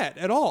saying they're bad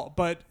at all,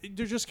 but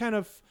they're just kind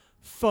of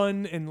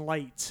fun and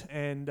light.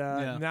 And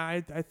Yeah. now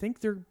I think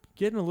they're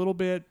getting a little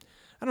bit.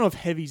 I don't know if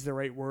heavy's the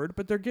right word,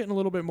 but they're getting a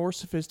little bit more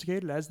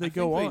sophisticated as they I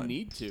go think on. They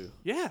need to.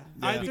 Yeah, Yeah.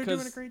 they're Because-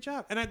 doing a great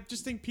job. And I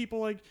just think people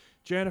like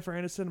Jennifer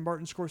Aniston and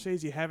Martin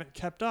Scorsese haven't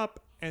kept up,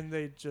 and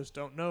they just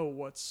don't know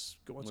what's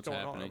going on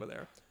happening. over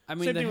there. I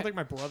mean, Same they thing ha- with like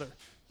my brother.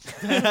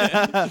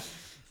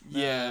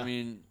 Yeah, I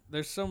mean,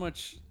 there's so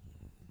much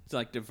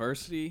like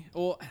diversity.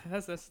 Well,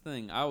 that's the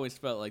thing. I always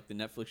felt like the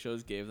Netflix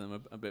shows gave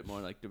them a bit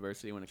more like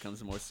diversity when it comes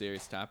to more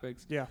serious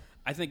topics. Yeah,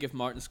 I think if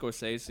Martin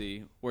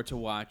Scorsese were to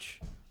watch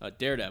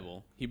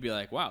Daredevil, he'd be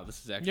like, "Wow,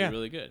 this is actually Yeah.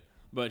 really good."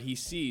 But he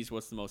sees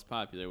what's the most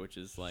popular, which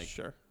is like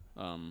sure.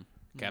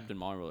 Captain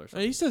Marvel or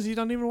something. He says he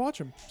doesn't even watch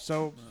them.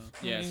 So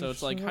Yeah, so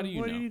it's like, how do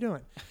you what know? are you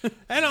doing?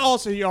 And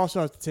also, you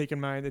also have to take in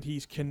mind that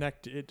he's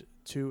connected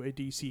to a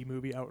DC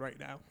movie out right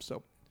now.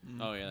 So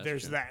Oh yeah, that's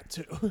there's true. that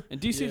too.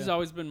 And DC's Yeah.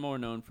 always been more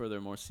known for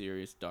their more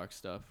serious, dark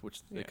stuff,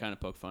 which they Yeah. kind of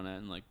poke fun at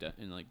in like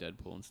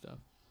Deadpool and stuff.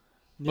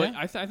 But Yeah.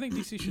 I think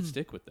DC should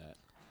stick with that.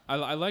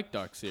 I like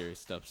dark, serious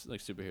stuff,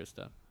 like superhero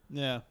stuff.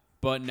 Yeah.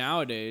 But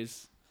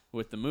nowadays,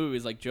 with the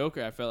movies like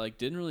Joker, I felt like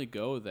didn't really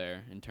go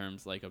there in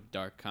terms like of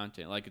dark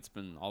content. Like it's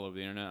been all over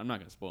the internet. I'm not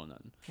gonna spoil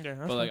nothing, Yeah,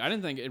 but like I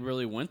didn't think it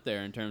really went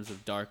there in terms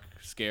of dark,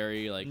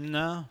 scary, like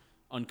No.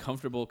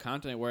 uncomfortable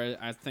content. Where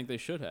I think they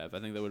should have.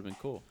 I think that would have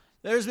been cool.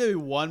 There's maybe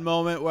one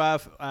moment where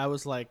I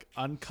was like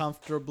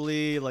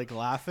uncomfortably like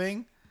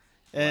laughing,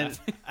 and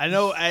I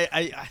know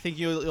I think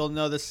you'll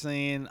know the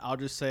scene. I'll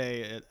just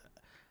say it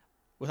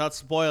without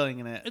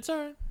spoiling it. it's all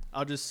right.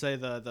 I'll just say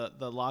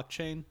the lock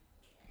chain.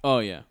 Oh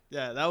yeah,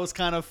 Yeah, that was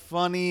kind of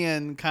funny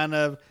and kind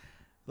of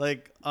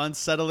like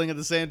unsettling at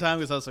the same time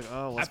because I was like,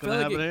 oh, what's I feel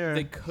gonna like happen here?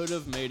 they could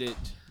have made it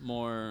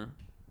more.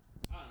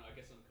 I don't know. I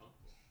guess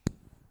uncomfortable.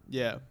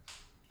 Yeah.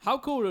 How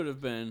cool would it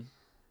have been?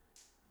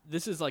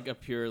 This is like a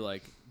pure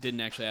like didn't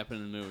actually happen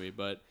in the movie,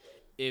 but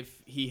if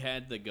he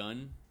had the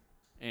gun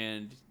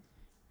and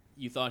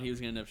you thought he was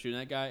gonna end up shooting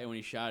that guy, and when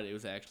he shot it, it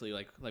was actually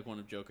like one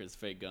of Joker's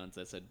fake guns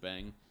that said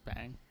 "bang,"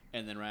 Bang.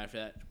 and then right after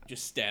that,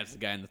 just stabs the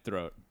guy in the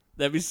throat.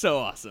 That'd be so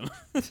awesome.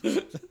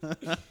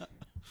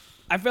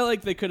 I felt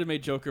like they could have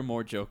made Joker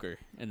more Joker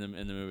in the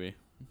movie,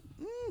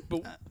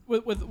 but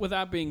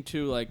without being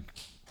too like,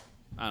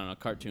 I don't know,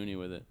 cartoony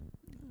with it.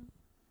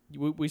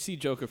 We see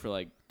Joker for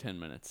like 10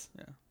 minutes.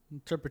 Yeah,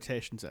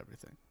 interpretation's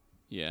everything.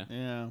 Yeah.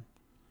 Yeah,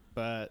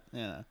 but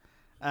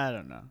I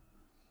don't know.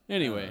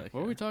 Anyway, really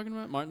what were we talking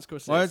about? Martin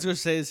Scorsese. Martin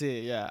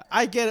Scorsese, yeah,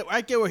 I get it.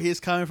 I get where he's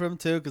coming from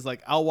too, because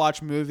like I'll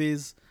watch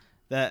movies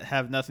that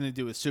have nothing to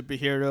do with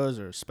superheroes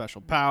or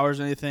special powers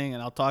or anything,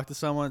 and I'll talk to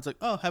someone. It's like,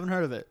 oh, haven't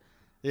heard of it,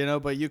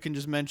 But you can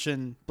just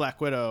mention Black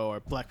Widow or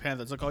Black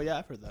Panther. It's like, oh yeah,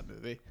 I've heard that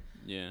movie.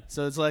 Yeah.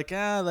 So it's like,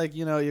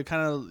 you're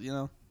kind of,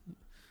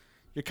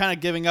 you're kind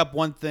of giving up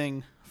one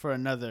thing for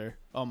another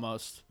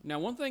almost. Now,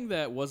 one thing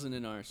that wasn't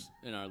in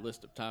our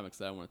list of topics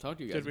that I want to talk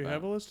to you guys Did we about.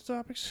 have a list of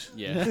topics?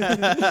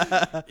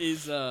 Yeah.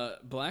 is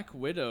Black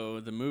Widow,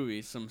 the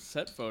movie, some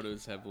set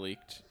photos have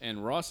leaked,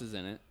 and Ross is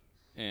in it,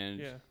 and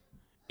Yeah.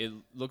 it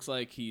looks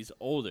like he's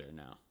older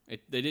now.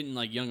 They didn't,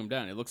 like, young him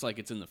down. It looks like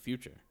it's in the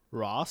future.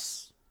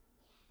 Ross?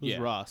 Who's Yeah.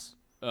 Ross?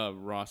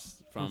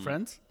 Ross From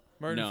Friends?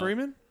 Martin No.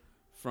 Freeman?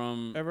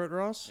 from Everett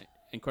Ross?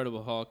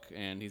 Incredible Hulk,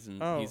 and he's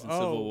in Oh,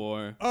 Civil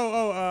War.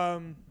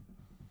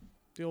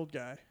 The old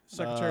guy.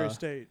 Secretary of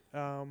State.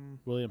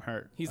 William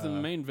Hurt. He's the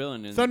main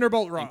villain in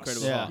Thunderbolt Ross.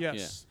 Incredible Yeah. Hulk. Yes.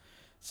 Yeah.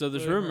 So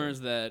there's William rumors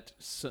that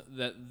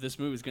this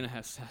movie is gonna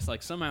have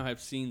like somehow have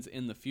scenes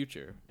in the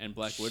future, and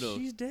Black Widow.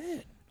 She's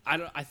dead.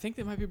 I think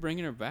they might be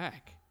bringing her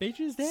back Bitch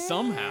is dead.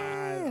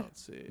 somehow. I don't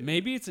see it.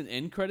 Maybe it's an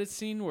end credit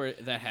scene where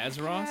that has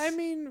Ross. I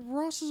mean,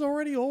 Ross is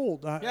already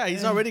old. Yeah,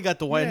 he's already got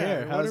the white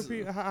hair.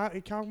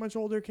 How much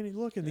older can he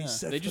look in these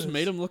sets? They just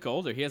made him look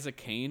older. He has a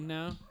cane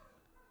now.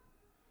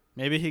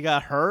 Maybe he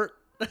got hurt.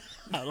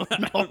 I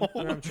don't know.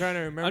 I'm trying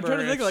to remember. I'm trying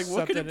to think, if like,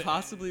 what could it something-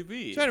 possibly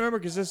be? I'm trying to remember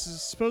because this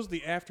is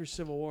supposedly after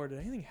Civil War. Did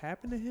anything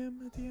happen to him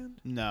at the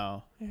end?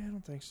 No, Yeah, I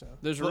don't think so.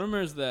 There's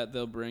rumors that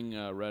they'll bring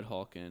Red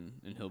Hulk in,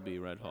 and he'll be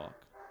Red Hulk.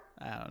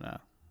 I don't know.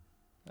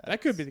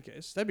 That could be the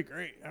case. That'd be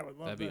great. I would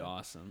love That'd be that.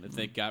 awesome if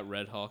they got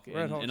Red Hulk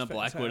Red Hulk's in a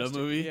Black Widow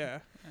fantastic. movie. Yeah.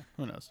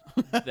 Who knows?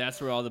 That's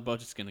where all the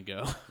budget's gonna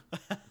go.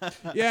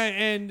 Yeah,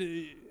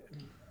 and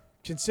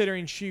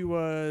considering she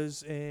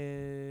was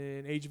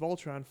in Age of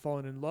Ultron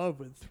falling in love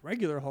with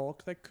regular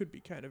Hulk, that could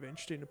be kind of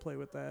interesting to play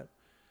with that.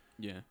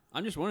 Yeah,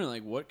 I'm just wondering,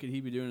 like, what could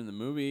he be doing in the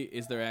movie?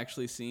 Is there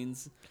actually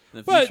scenes in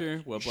the But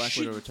future? Will Black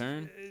she- Widow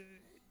return?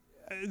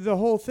 The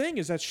whole thing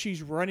is that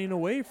she's running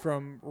away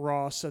from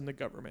Ross and the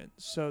government,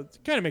 so it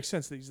kind of makes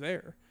sense that he's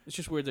there. It's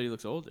just weird that he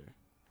looks older.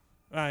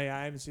 I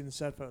haven't seen the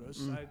set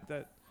photos.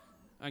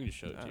 I can just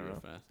show it I to you don't real know.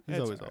 fast. He's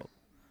It's always alright. old.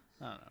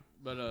 I don't know.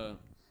 But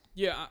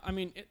yeah, I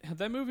mean,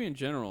 that movie in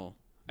general,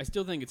 I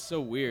still think it's so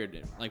weird,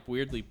 like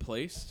weirdly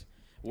placed.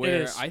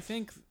 Where is. I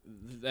think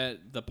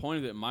that the point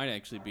of it might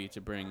actually be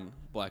to bring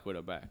Black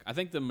Widow back. I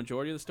think the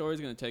majority of the story is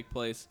going to take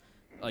place,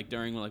 like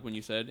during, like when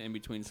you said, in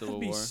between Civil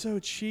That'd be War, so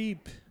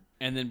cheap.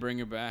 and then bring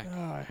her back. Oh,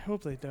 I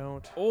hope they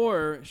don't.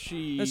 Or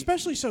she,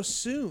 Especially so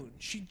soon.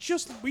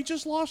 We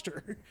just lost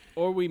her.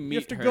 or we meet You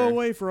have to her. go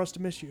away for us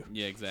to miss you.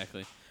 Yeah,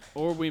 exactly.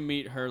 Or we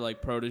meet her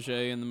like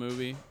protege in the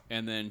movie,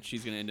 and then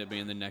she's gonna end up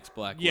being the next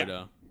Black Yeah.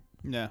 Widow.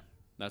 Yeah.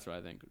 That's what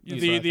I think.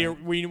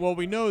 We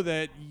know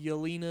that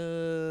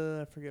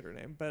Yelena, I forget her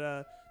name,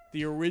 but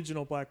the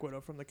original Black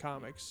Widow from the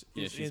comics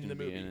Yeah, is she's in the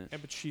gonna be movie. in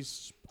it. But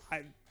she's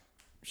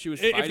She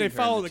was if fighting they her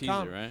follow in the the teaser,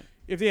 com- right?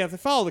 if they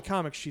follow the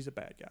comics, she's a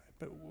bad guy.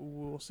 But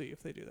we'll see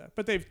if they do that.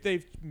 But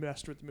they've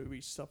messed with the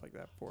movies stuff like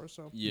that before.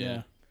 So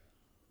Yeah.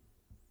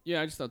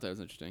 Yeah, I just thought that was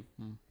interesting.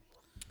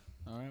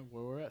 All right.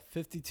 Well, we're at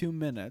 52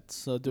 minutes.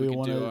 So do we we could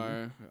want do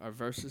to our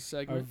versus our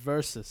segment.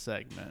 versus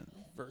segment?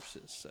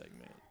 versus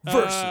segment.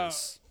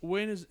 Versus.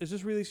 When is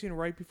this releasing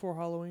right before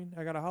Halloween?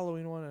 I got a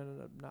Halloween one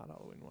and a not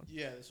Halloween one.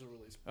 Yeah, this will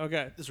release.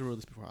 Okay. This will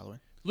release before Halloween.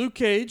 Luke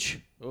Cage,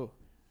 Oh.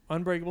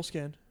 Unbreakable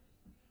Skin,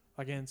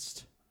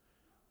 against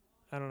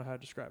I don't know how to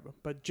describe him,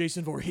 but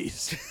Jason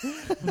Voorhees.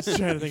 I was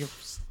trying to think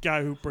of a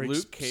guy who breaks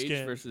Luke Cage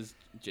skin. versus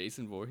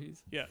Jason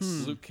Voorhees. Yes.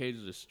 Luke Cage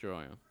will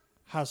destroy him.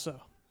 How so?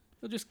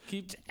 He'll just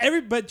keep.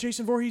 But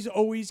Jason Voorhees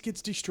always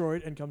gets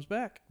destroyed and comes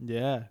back.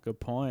 Yeah, good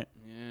point.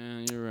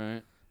 Yeah, you're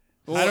right.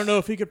 I don't know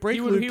if he could break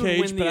He would, Luke he would Cage,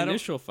 win but the I don't.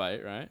 initial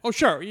fight, right? Oh,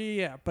 sure,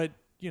 yeah, but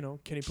can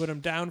he put him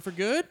down for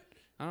good?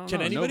 I don't Can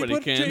know. anybody Nobody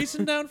put can.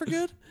 Jason down for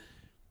good?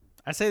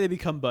 I say they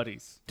become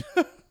buddies.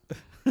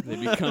 They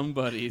become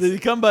buddies. They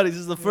become buddies.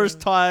 This is the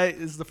first tie.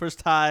 This is the first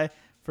tie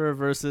for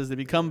versus. They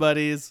become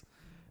buddies.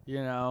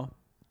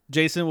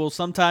 Jason will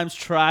sometimes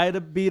try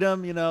to beat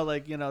him.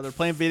 They're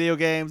playing video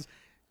games.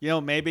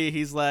 Maybe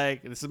he's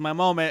like, "This is my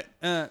moment."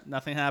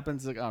 Nothing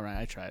happens. Like, all right,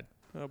 I tried.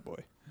 Oh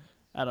boy.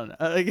 I don't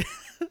know.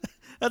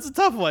 That's a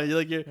tough one.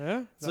 You're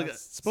Yeah, It's like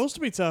it's supposed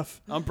to be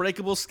tough.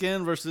 unbreakable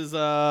skin versus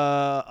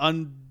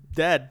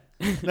undead.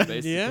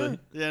 Basically.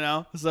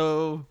 Yeah.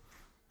 So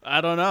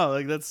I don't know.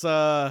 Like that's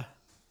yeah,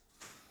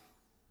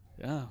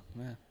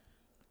 man.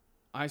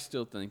 I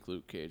still think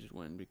Luke Cage would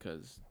win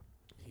because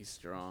he's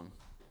strong.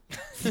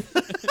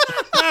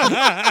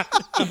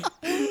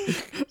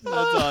 That's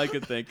all I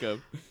could think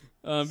of.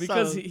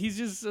 Because So- he's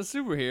just a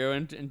superhero,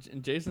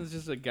 and Jason's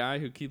just a guy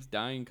who keeps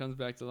dying and comes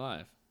back to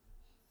life.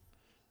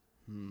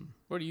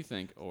 What do you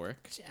think, Oric?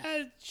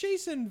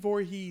 Jason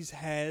Voorhees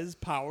has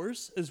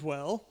powers as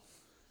well.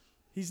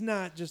 He's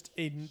not just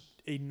a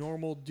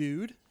normal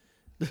dude.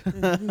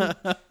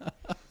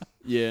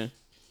 Yeah.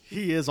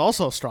 He is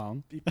also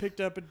strong. He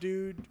picked up a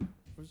dude.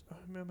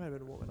 It might have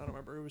been a woman. I don't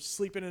remember. Who was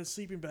sleeping in a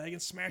sleeping bag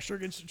and smashed her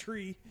against a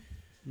tree.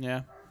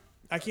 Yeah.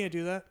 I can't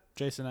do that.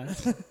 Jason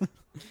X.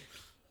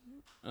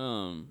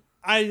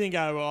 I think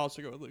I will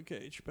also go with Luke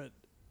Cage, but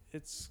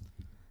it's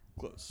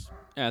close.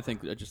 Yeah, I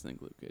just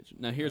think Luke Cage.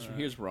 Now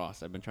here's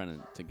Ross. I've been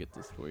trying to get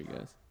this for you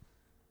guys.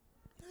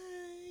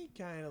 He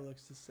kind of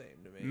looks the same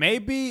to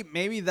me.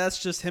 Maybe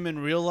that's just him in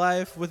real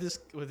life with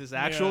his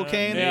actual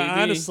cane. Yeah,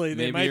 Maybe. honestly,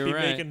 they Maybe might you're be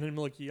right. making him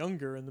look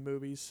younger in the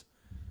movies.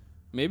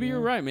 Maybe you're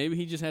right. Maybe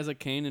he just has a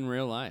cane in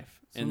real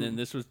life, and then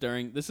this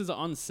is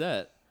on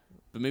set,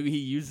 but maybe he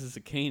uses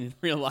a cane in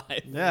real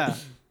life. Yeah.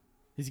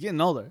 He's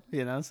getting older,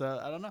 so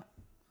I don't know.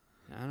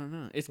 I don't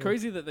know. It's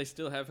crazy that they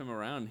still have him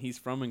around. He's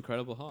from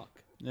Incredible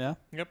Hulk. Yeah.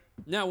 Yep.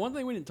 Now, one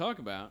thing we didn't talk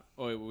about.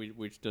 Oh,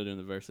 we're still doing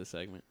the versus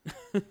segment.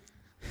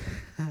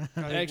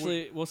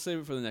 Actually, we'll save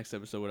it for the next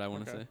episode. What I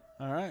want to say.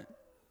 All right.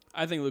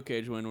 I think Luke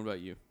Cage win. What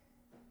about you?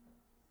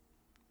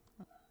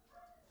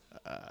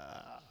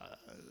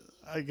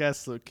 I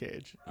guess Luke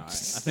Cage. All right.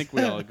 I think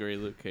we all agree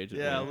Luke Cage.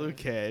 Yeah, win. Luke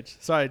Cage.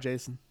 Sorry,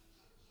 Jason.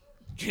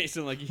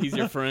 Jason, like he's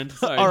your friend.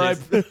 Sorry,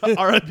 Jason.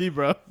 R.I.P.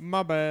 bro.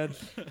 My bad.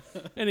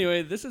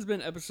 Anyway, this has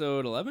been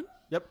episode 11.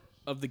 Yep.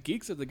 Of the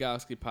Geeks of the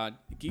Galaxy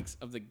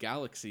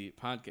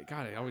podcast.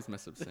 God, I always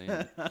mess up saying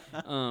it.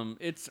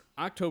 It's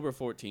October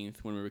 14th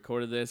when we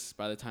recorded this.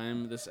 By the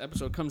time this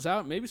episode comes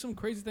out, maybe some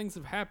crazy things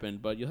have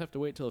happened, but you'll have to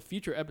wait till a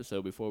future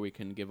episode before we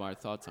can give our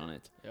thoughts on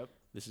it. Yep.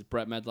 This is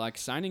Brett Medlock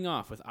signing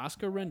off with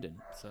Oscar Rendon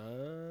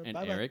So, and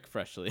bye-bye. Eric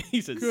Freshly.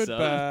 He said,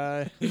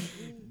 Goodbye.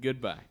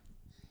 Goodbye.